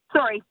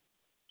 Sorry.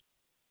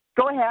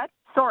 Go ahead.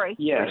 Sorry.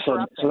 Yeah.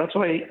 So that's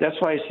why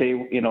I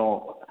say you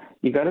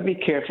got to be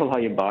careful how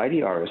you buy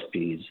the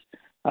RSPs,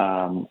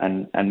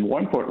 and more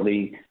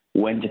importantly,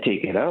 when to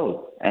take it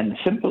out, and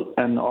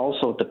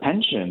also the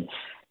pension.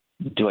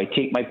 Do I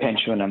take my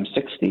pension when I'm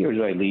 60 or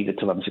do I leave it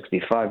till I'm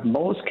 65?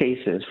 Most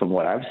cases, from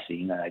what I've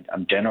seen, and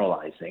I'm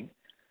generalizing,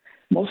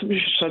 most people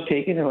should start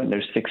taking it when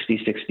they're 60,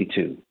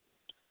 62,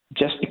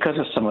 just because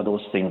of some of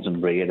those things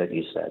in Brea that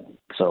you said.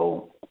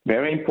 So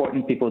very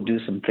important people do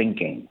some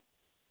thinking.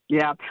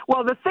 Yeah.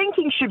 Well, the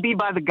thinking should be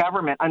by the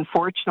government,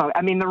 unfortunately.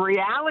 I mean, the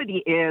reality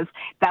is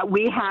that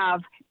we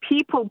have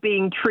people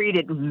being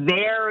treated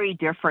very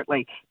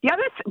differently. The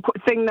other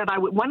thing that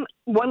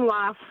one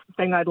last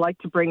thing I'd like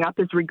to bring up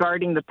is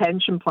regarding the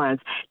pension plans,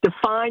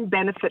 defined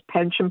benefit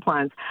pension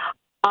plans.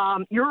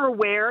 You're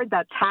aware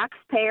that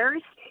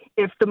taxpayers,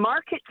 if the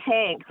market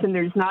tanks and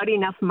there's not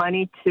enough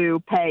money to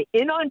pay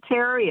in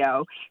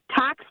Ontario,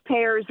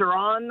 taxpayers are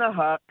on the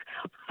hook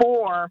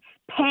for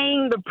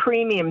paying the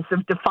premiums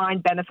of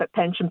defined benefit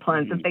pension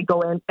plans if they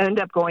end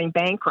up going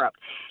bankrupt.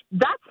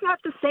 That's not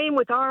the same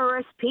with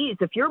RRSPs.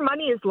 If your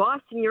money is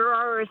lost in your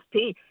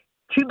RRSP,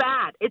 too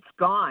bad, it's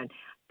gone.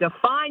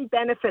 Defined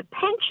benefit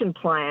pension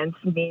plans,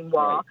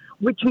 meanwhile,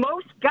 which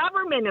most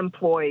government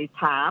employees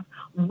have,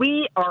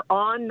 we are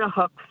on the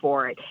hook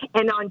for it.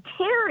 And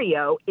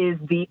Ontario is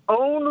the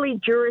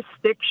only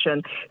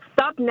jurisdiction,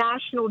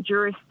 subnational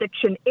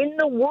jurisdiction in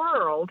the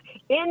world,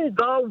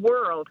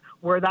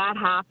 where that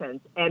happens.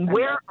 And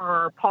where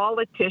are our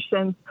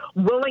politicians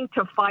willing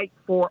to fight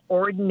for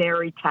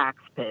ordinary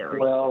taxpayers?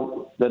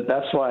 Well,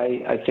 that's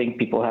why I think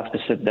people have to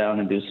sit down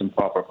and do some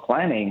proper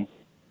planning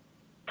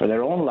for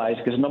their own lives,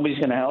 because nobody's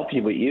going to help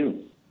you but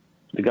you.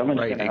 The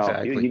government's going to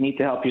help you. You need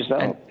to help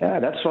yourself.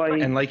 That's why.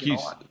 And like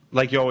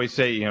you always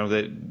say,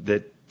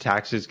 that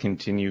taxes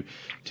continue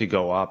to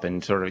go up,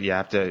 and sort of you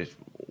have to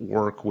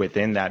work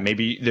within that.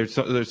 Maybe there's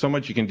so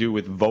much you can do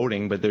with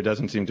voting, but there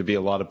doesn't seem to be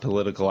a lot of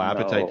political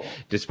appetite. No.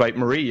 Despite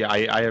Marie,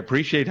 I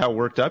appreciate how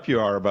worked up you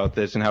are about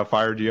this and how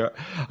fired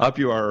up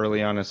you are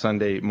early on a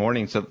Sunday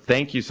morning. So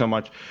thank you so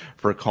much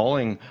for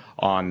calling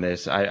on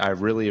this. I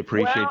really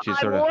appreciate you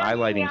sort of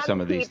highlighting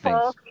some of these things.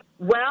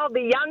 Well,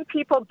 the young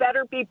people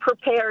better be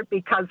prepared,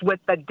 because with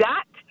the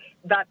debt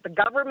that the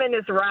government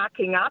is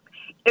racking up,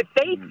 if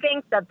they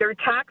think that their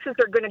taxes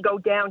are going to go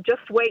down,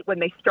 just wait when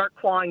they start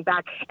clawing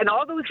back. And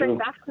all those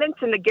investments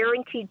in the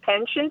guaranteed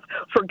pensions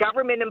for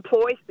government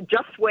employees,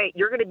 just wait.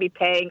 You're going to be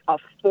paying a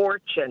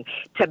fortune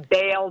to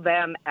bail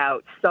them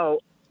out. So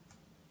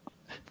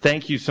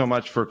thank you so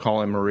much for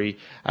calling, Marie.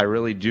 I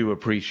really do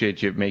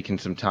appreciate you making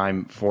some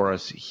time for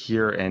us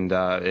here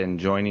and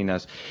joining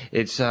us.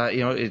 It's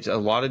it's a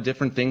lot of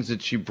different things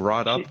that she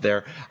brought up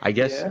there. I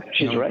guess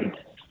she's right.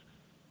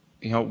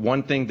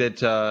 One thing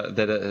that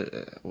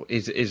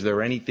is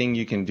there anything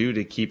you can do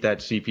to keep that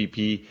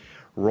CPP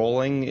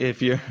rolling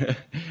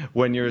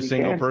when you're a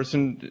single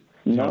person,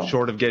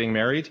 short of getting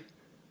married?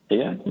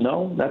 Yeah,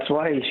 no, that's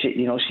why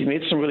she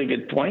made some really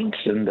good points,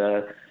 and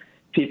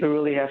people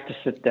really have to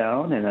sit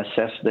down and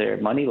assess their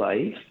money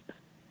life.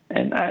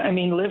 And I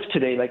mean, live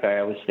today, like I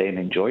always say, and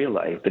enjoy your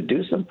life, but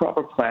do some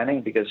proper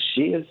planning, because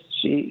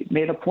she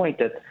made a point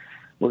that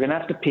we're going to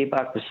have to pay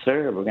back the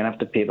CERB. We're going to have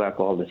to pay back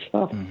all this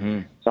stuff. Mm-hmm.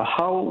 So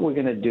how are we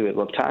going to do it?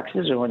 Well,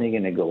 taxes are only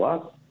going to go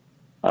up.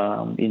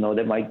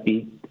 There might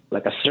be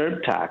like a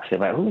CERB tax.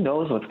 Who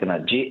knows what's going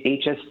to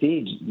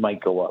HST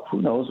might go up.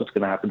 Who knows what's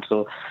going to happen?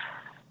 So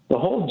the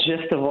whole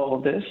gist of all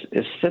of this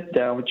is sit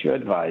down with your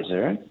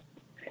advisor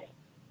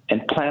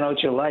and plan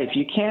out your life.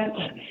 You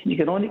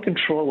can only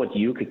control what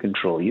you can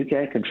control. You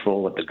can't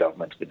control what the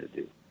government's going to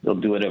do. They'll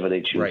do whatever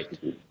they choose to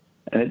do.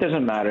 And it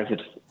doesn't matter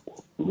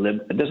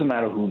it doesn't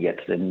matter who gets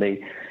in.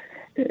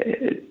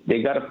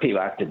 They got to pay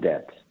back the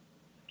debt.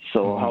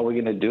 So how are we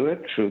going to do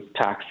it? Through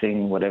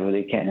taxing whatever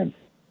they can.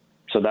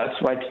 So that's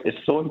why it's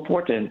so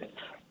important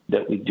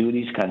that we do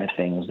these kind of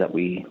things, that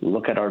we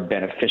look at our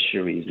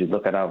beneficiaries, we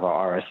look at our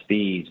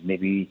RSPs,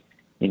 maybe,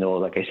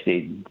 like I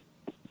said,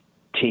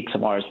 take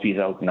some RSPs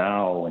out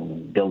now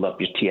and build up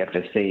your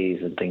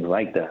TFSAs and things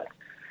like that.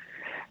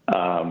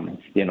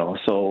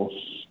 So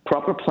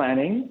proper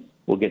planning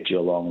will get you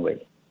a long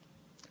way.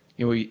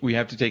 We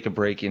have to take a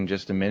break in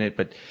just a minute,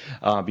 but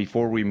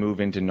before we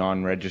move into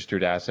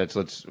non-registered assets,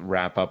 let's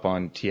wrap up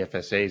on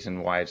TFSAs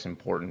and why it's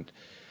important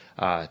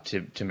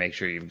to make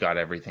sure you've got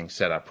everything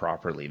set up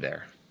properly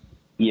there.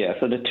 Yeah,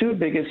 so the two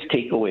biggest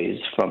takeaways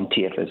from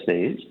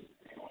TFSAs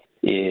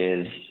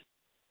is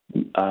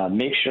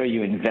make sure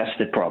you invest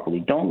it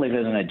properly. Don't leave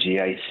it in a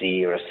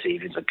GIC or a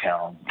savings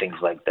account, things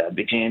like that,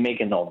 because you're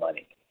making no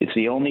money. It's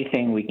the only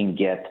thing we can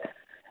get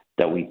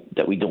that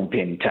we don't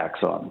pay any tax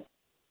on.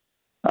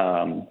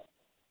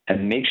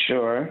 And make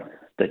sure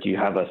that you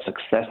have a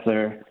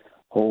successor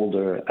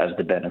holder as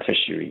the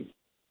beneficiary.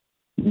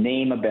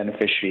 Name a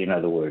beneficiary, in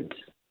other words,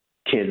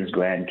 kids,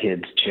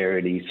 grandkids,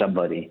 charity,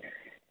 somebody,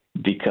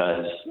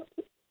 because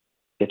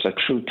it's a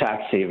true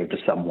tax saver to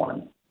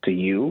someone, to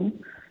you,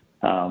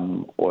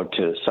 or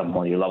to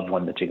someone, your loved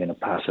one that you're going to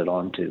pass it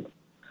on to.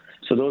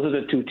 So those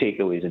are the two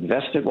takeaways.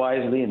 Invest it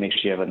wisely and make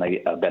sure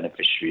you have a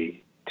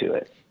beneficiary to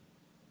it.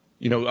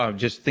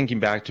 Just thinking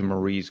back to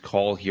Marie's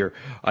call here,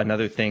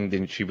 another thing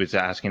that she was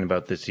asking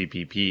about the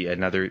CPP,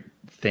 another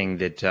thing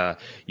that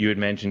you had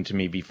mentioned to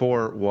me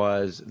before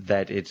was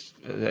that it's,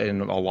 in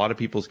a lot of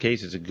people's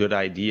cases, a good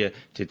idea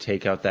to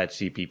take out that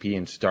CPP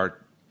and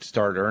start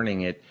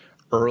earning it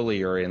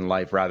earlier in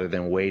life rather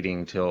than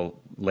waiting till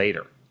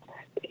later.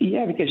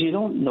 Yeah, because you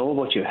don't know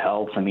about your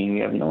health. I mean,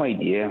 you have no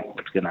idea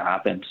what's going to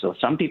happen. So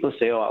some people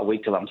say, I'll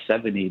wait till I'm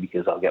 70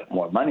 because I'll get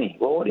more money.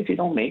 Well, what if you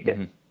don't make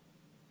it?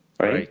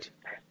 right?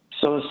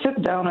 So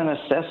sit down and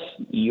assess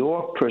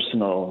your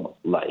personal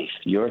life,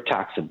 your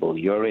taxable,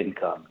 your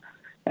income.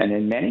 And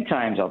then many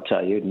times I'll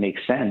tell you it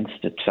makes sense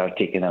to start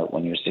taking out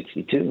when you're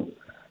 62.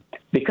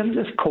 Because of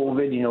this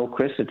COVID,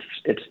 Chris,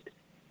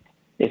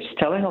 it's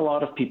telling a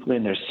lot of people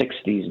in their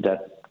 60s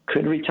that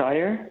could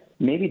retire,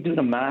 maybe do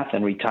the math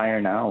and retire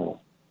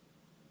now.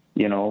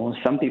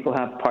 Some people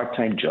have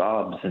part-time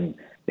jobs and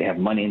they have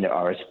money in their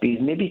RSPs.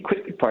 Maybe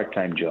quit your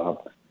part-time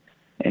job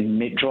and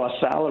draw a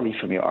salary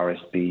from your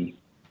RSP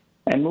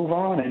and move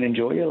on and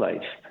enjoy your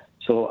life.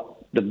 So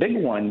the big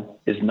one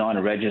is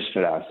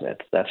non-registered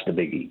assets. That's the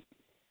biggie.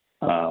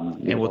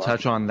 And we'll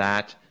touch on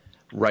that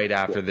right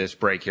after this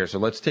break here. So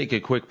let's take a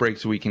quick break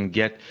so we can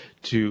get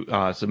to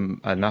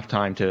enough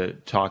time to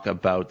talk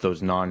about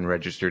those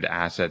non-registered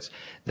assets.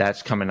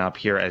 That's coming up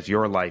here as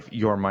Your Life,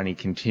 Your Money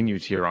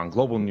continues here on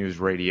Global News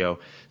Radio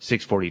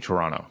 640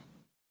 Toronto.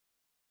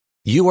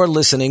 You are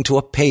listening to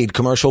a paid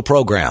commercial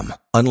program.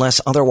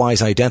 Unless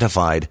otherwise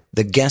identified,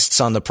 the guests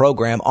on the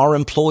program are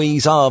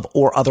employees of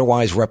or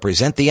otherwise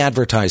represent the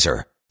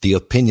advertiser. The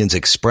opinions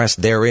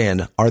expressed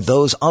therein are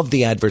those of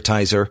the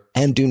advertiser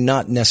and do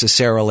not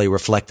necessarily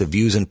reflect the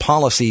views and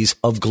policies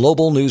of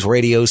Global News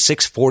Radio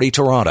 640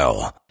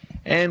 Toronto.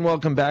 And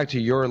welcome back to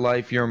Your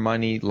Life, Your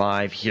Money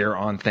live here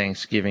on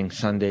Thanksgiving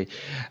Sunday.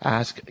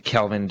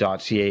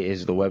 AskKelvin.ca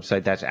is the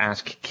website. That's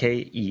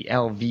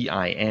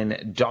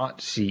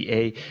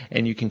AskKelvin.ca.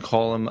 And you can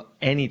call him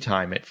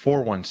anytime at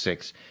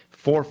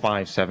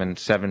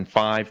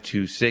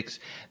 416-457-7526.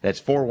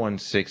 That's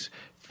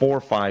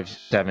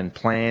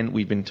 416-457-PLAN.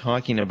 We've been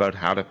talking about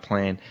how to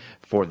plan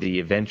for the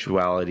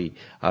eventuality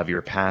of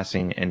your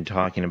passing and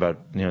talking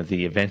about,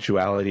 the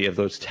eventuality of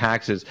those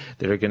taxes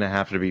that are going to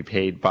have to be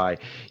paid by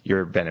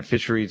your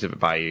beneficiaries,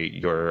 by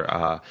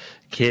your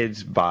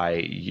kids, by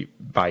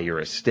your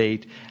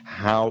estate,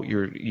 how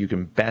you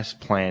can best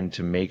plan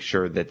to make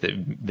sure that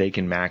they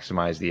can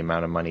maximize the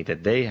amount of money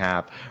that they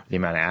have, the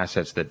amount of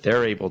assets that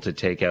they're able to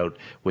take out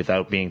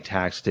without being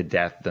taxed to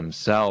death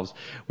themselves.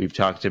 We've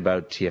talked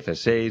about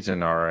TFSAs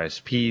and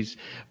RSPs,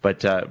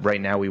 but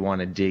right now we want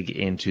to dig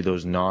into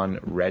those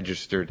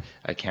non-registered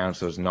accounts,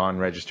 those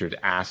non-registered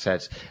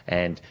assets,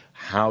 and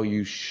how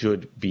you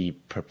should be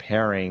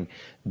preparing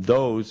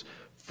those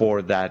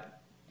for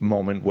that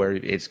moment where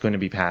it's going to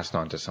be passed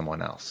on to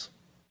someone else.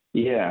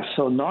 Yeah,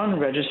 so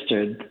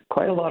non-registered,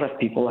 quite a lot of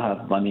people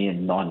have money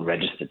in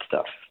non-registered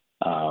stuff.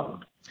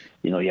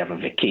 You have a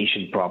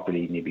vacation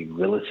property, maybe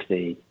real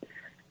estate.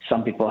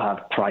 Some people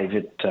have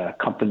private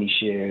company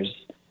shares,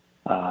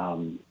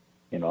 other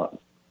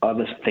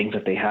things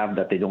that they have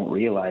that they don't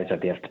realize that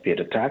they have to pay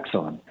the tax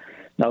on.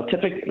 Now,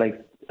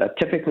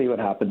 typically what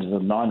happens is the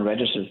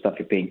non-registered stuff,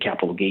 you're paying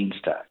capital gains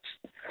tax.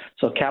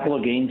 So capital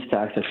gains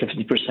tax is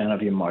 50%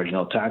 of your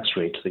marginal tax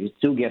rate, so you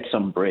still get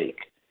some break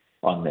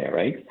on there,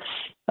 right?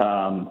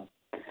 On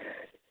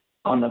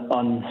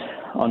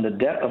the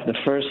debt of the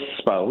first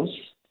spouse,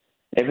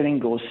 everything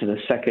goes to the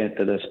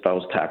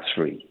spouse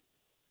tax-free.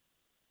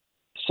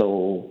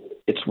 So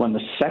it's when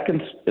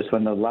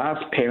the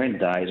last parent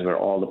dies where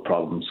all the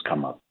problems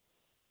come up.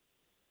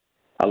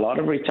 A lot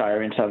of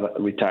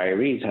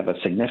retirees have a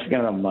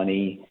significant amount of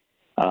money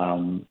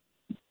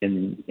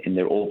in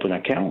their open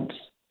accounts.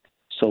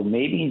 So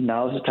maybe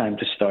now's the time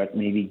to start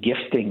maybe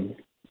gifting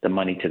the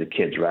money to the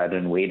kids rather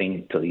than waiting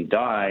until you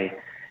die,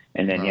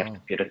 and then you have to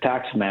pay the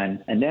tax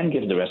man and then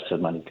give the rest of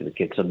the money to the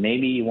kids. So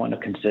maybe you want to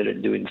consider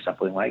doing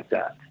something like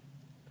that.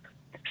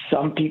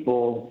 Some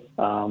people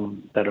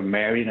that are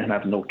married and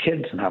have no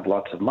kids and have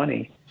lots of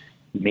money,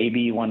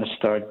 maybe you want to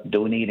start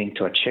donating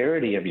to a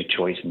charity of your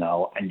choice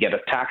now and get a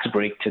tax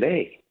break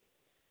today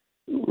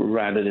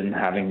rather than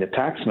having the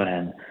tax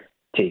man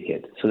take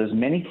it. So there's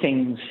many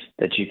things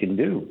that you can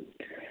do.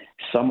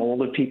 Some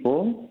older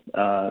people,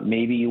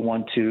 maybe you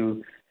want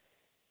to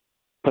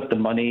put the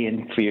money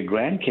in for your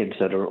grandkids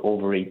that are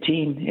over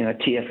 18 in a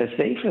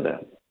TFSA for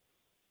them.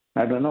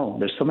 I don't know.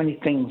 There's so many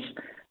things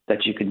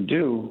that you can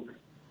do,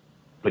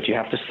 but you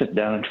have to sit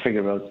down and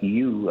figure out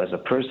you as a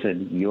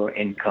person, your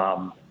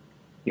income,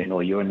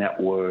 your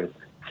net worth,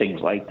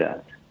 things like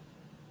that.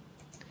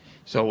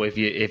 So if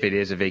it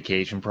is a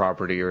vacation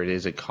property or it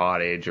is a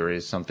cottage or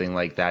is something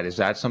like that, is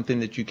that something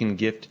that you can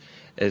gift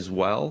as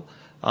well?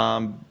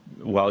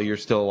 While you're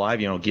still alive,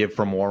 give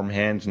from warm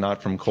hands,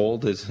 not from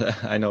cold, as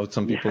I know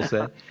some people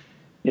say.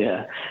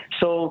 Yeah.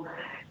 So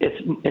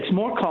it's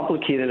more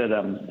complicated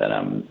than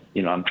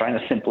I'm trying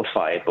to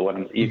simplify it.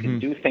 But you can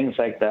do things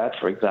like that.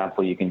 For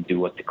example, you can do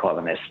what they call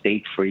an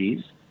estate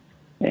freeze,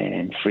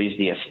 and freeze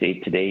the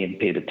estate today and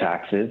pay the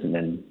taxes, and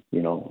then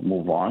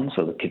move on.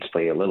 So the kids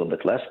pay a little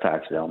bit less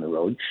tax down the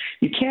road.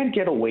 You can't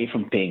get away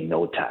from paying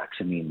no tax.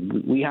 I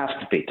mean, we have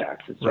to pay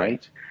taxes,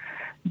 right?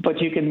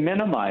 But you can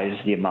minimize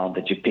the amount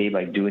that you pay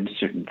by doing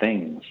certain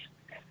things.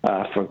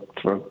 For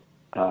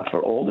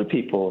older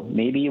people,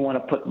 maybe you want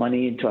to put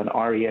money into an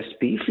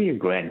RESP for your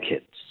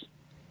grandkids.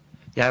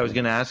 Yeah, I was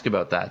going to ask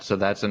about that. So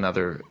that's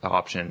another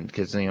option,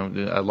 because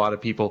a lot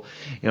of people,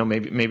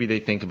 maybe they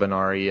think of an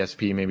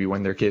RESP maybe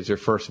when their kids are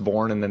first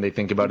born, and then they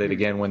think about it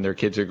again when their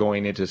kids are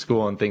going into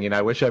school and thinking,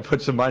 I wish I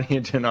put some money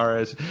into an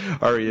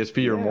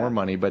RESP or more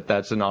money. But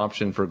that's an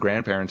option for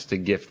grandparents to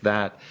gift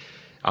that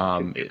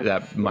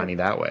money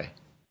that way.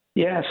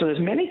 Yeah, so there's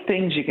many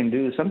things you can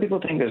do. Some people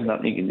think there's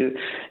nothing you can do.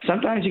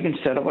 Sometimes you can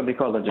set up what they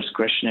call a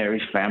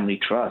discretionary family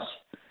trust.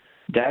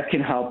 That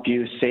can help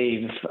you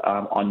save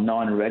on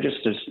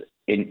non-registered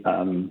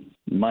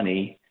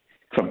money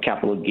from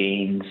capital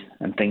gains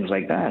and things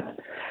like that.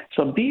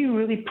 So be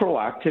really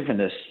proactive in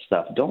this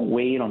stuff. Don't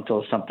wait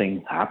until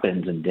something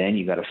happens and then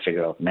you got to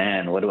figure out,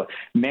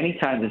 many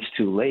times it's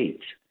too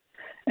late.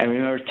 And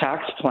remember,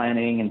 tax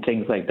planning and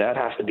things like that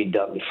have to be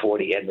done before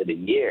the end of the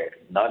year,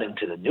 not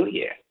into the new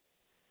year.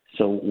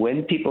 So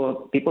when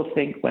people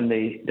think when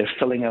they're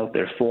filling out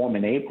their form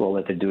in April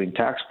that they're doing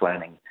tax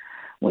planning,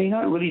 well, you're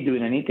not really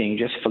doing anything.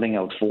 You're just filling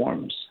out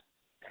forms.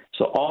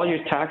 So all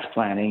your tax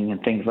planning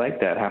and things like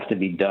that have to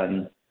be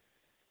done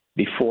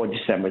before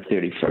December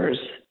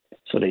 31st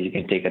so that you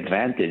can take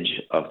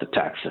advantage of the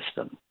tax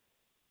system.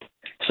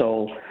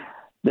 So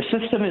the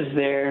system is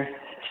there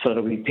so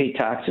that we pay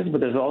taxes,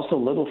 but there's also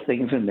little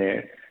things in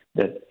there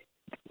that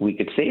we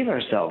could save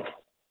ourselves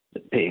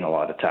paying a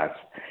lot of tax.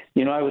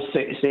 I was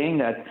saying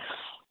that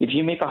if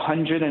you make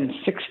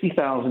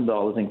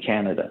 $160,000 in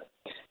Canada,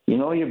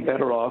 you're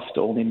better off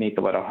to only make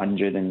about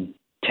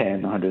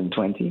 110,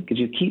 120, because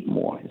you keep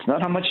more. It's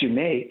not how much you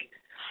make,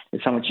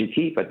 it's how much you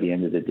keep at the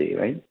end of the day,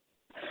 right?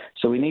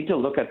 So we need to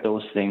look at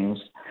those things.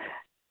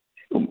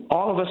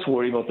 All of us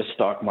worry about the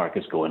stock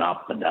markets going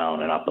up and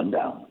down and up and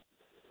down.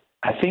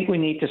 I think we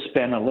need to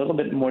spend a little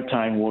bit more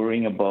time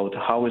worrying about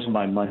how is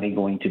my money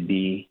going to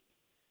be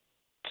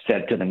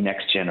said to the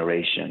next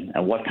generation,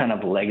 and what kind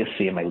of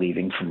legacy am I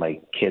leaving for my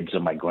kids or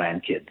my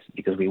grandkids?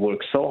 Because we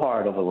worked so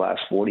hard over the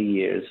last 40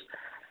 years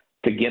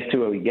to get to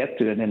where we get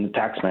to, and then the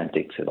taxman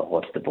takes it all.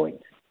 What's the point?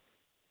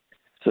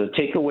 So the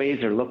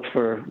takeaways are look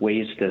for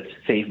ways to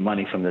save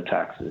money from the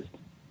taxes.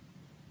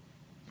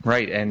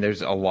 Right, and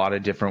there's a lot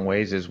of different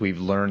ways, as we've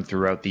learned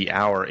throughout the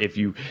hour. If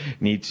you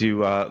need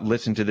to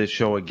listen to this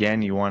show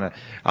again, you want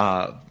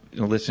to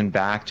listen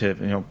back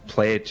to,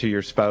 play it to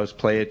your spouse,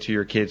 play it to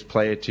your kids,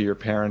 play it to your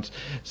parents,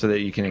 so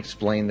that you can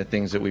explain the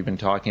things that we've been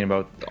talking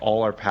about.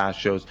 All our past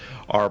shows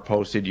are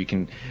posted. You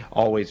can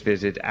always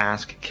visit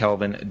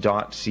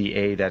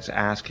askkelvin.ca. That's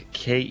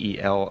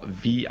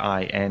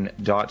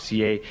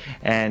askkelvin.ca.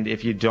 And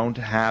if you don't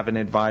have an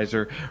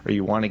advisor or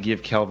you want to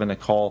give Kelvin a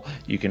call,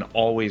 you can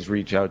always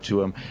reach out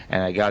to him.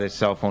 And I got his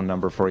cell phone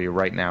number for you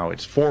right now.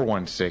 It's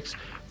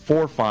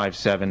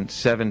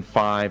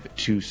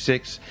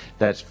 416-457-7526.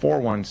 That's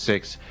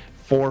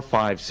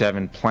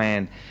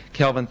 416-457-PLAN.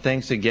 Kelvin,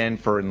 thanks again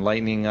for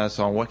enlightening us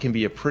on what can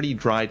be a pretty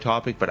dry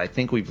topic, but I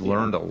think we've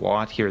learned a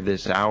lot here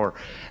this hour.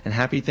 And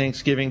happy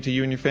Thanksgiving to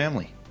you and your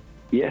family.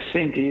 Yes,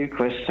 same to you,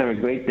 Chris. Have a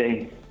great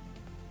day.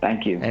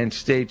 Thank you. And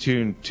stay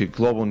tuned to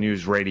Global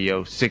News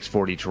Radio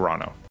 640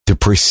 Toronto. The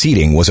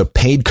preceding was a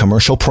paid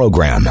commercial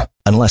program.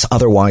 Unless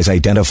otherwise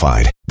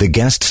identified, the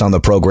guests on the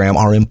program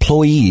are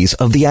employees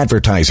of the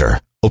advertiser.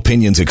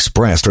 Opinions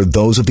expressed are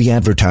those of the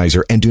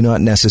advertiser and do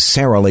not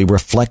necessarily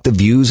reflect the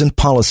views and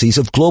policies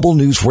of Global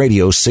News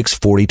Radio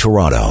 640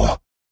 Toronto.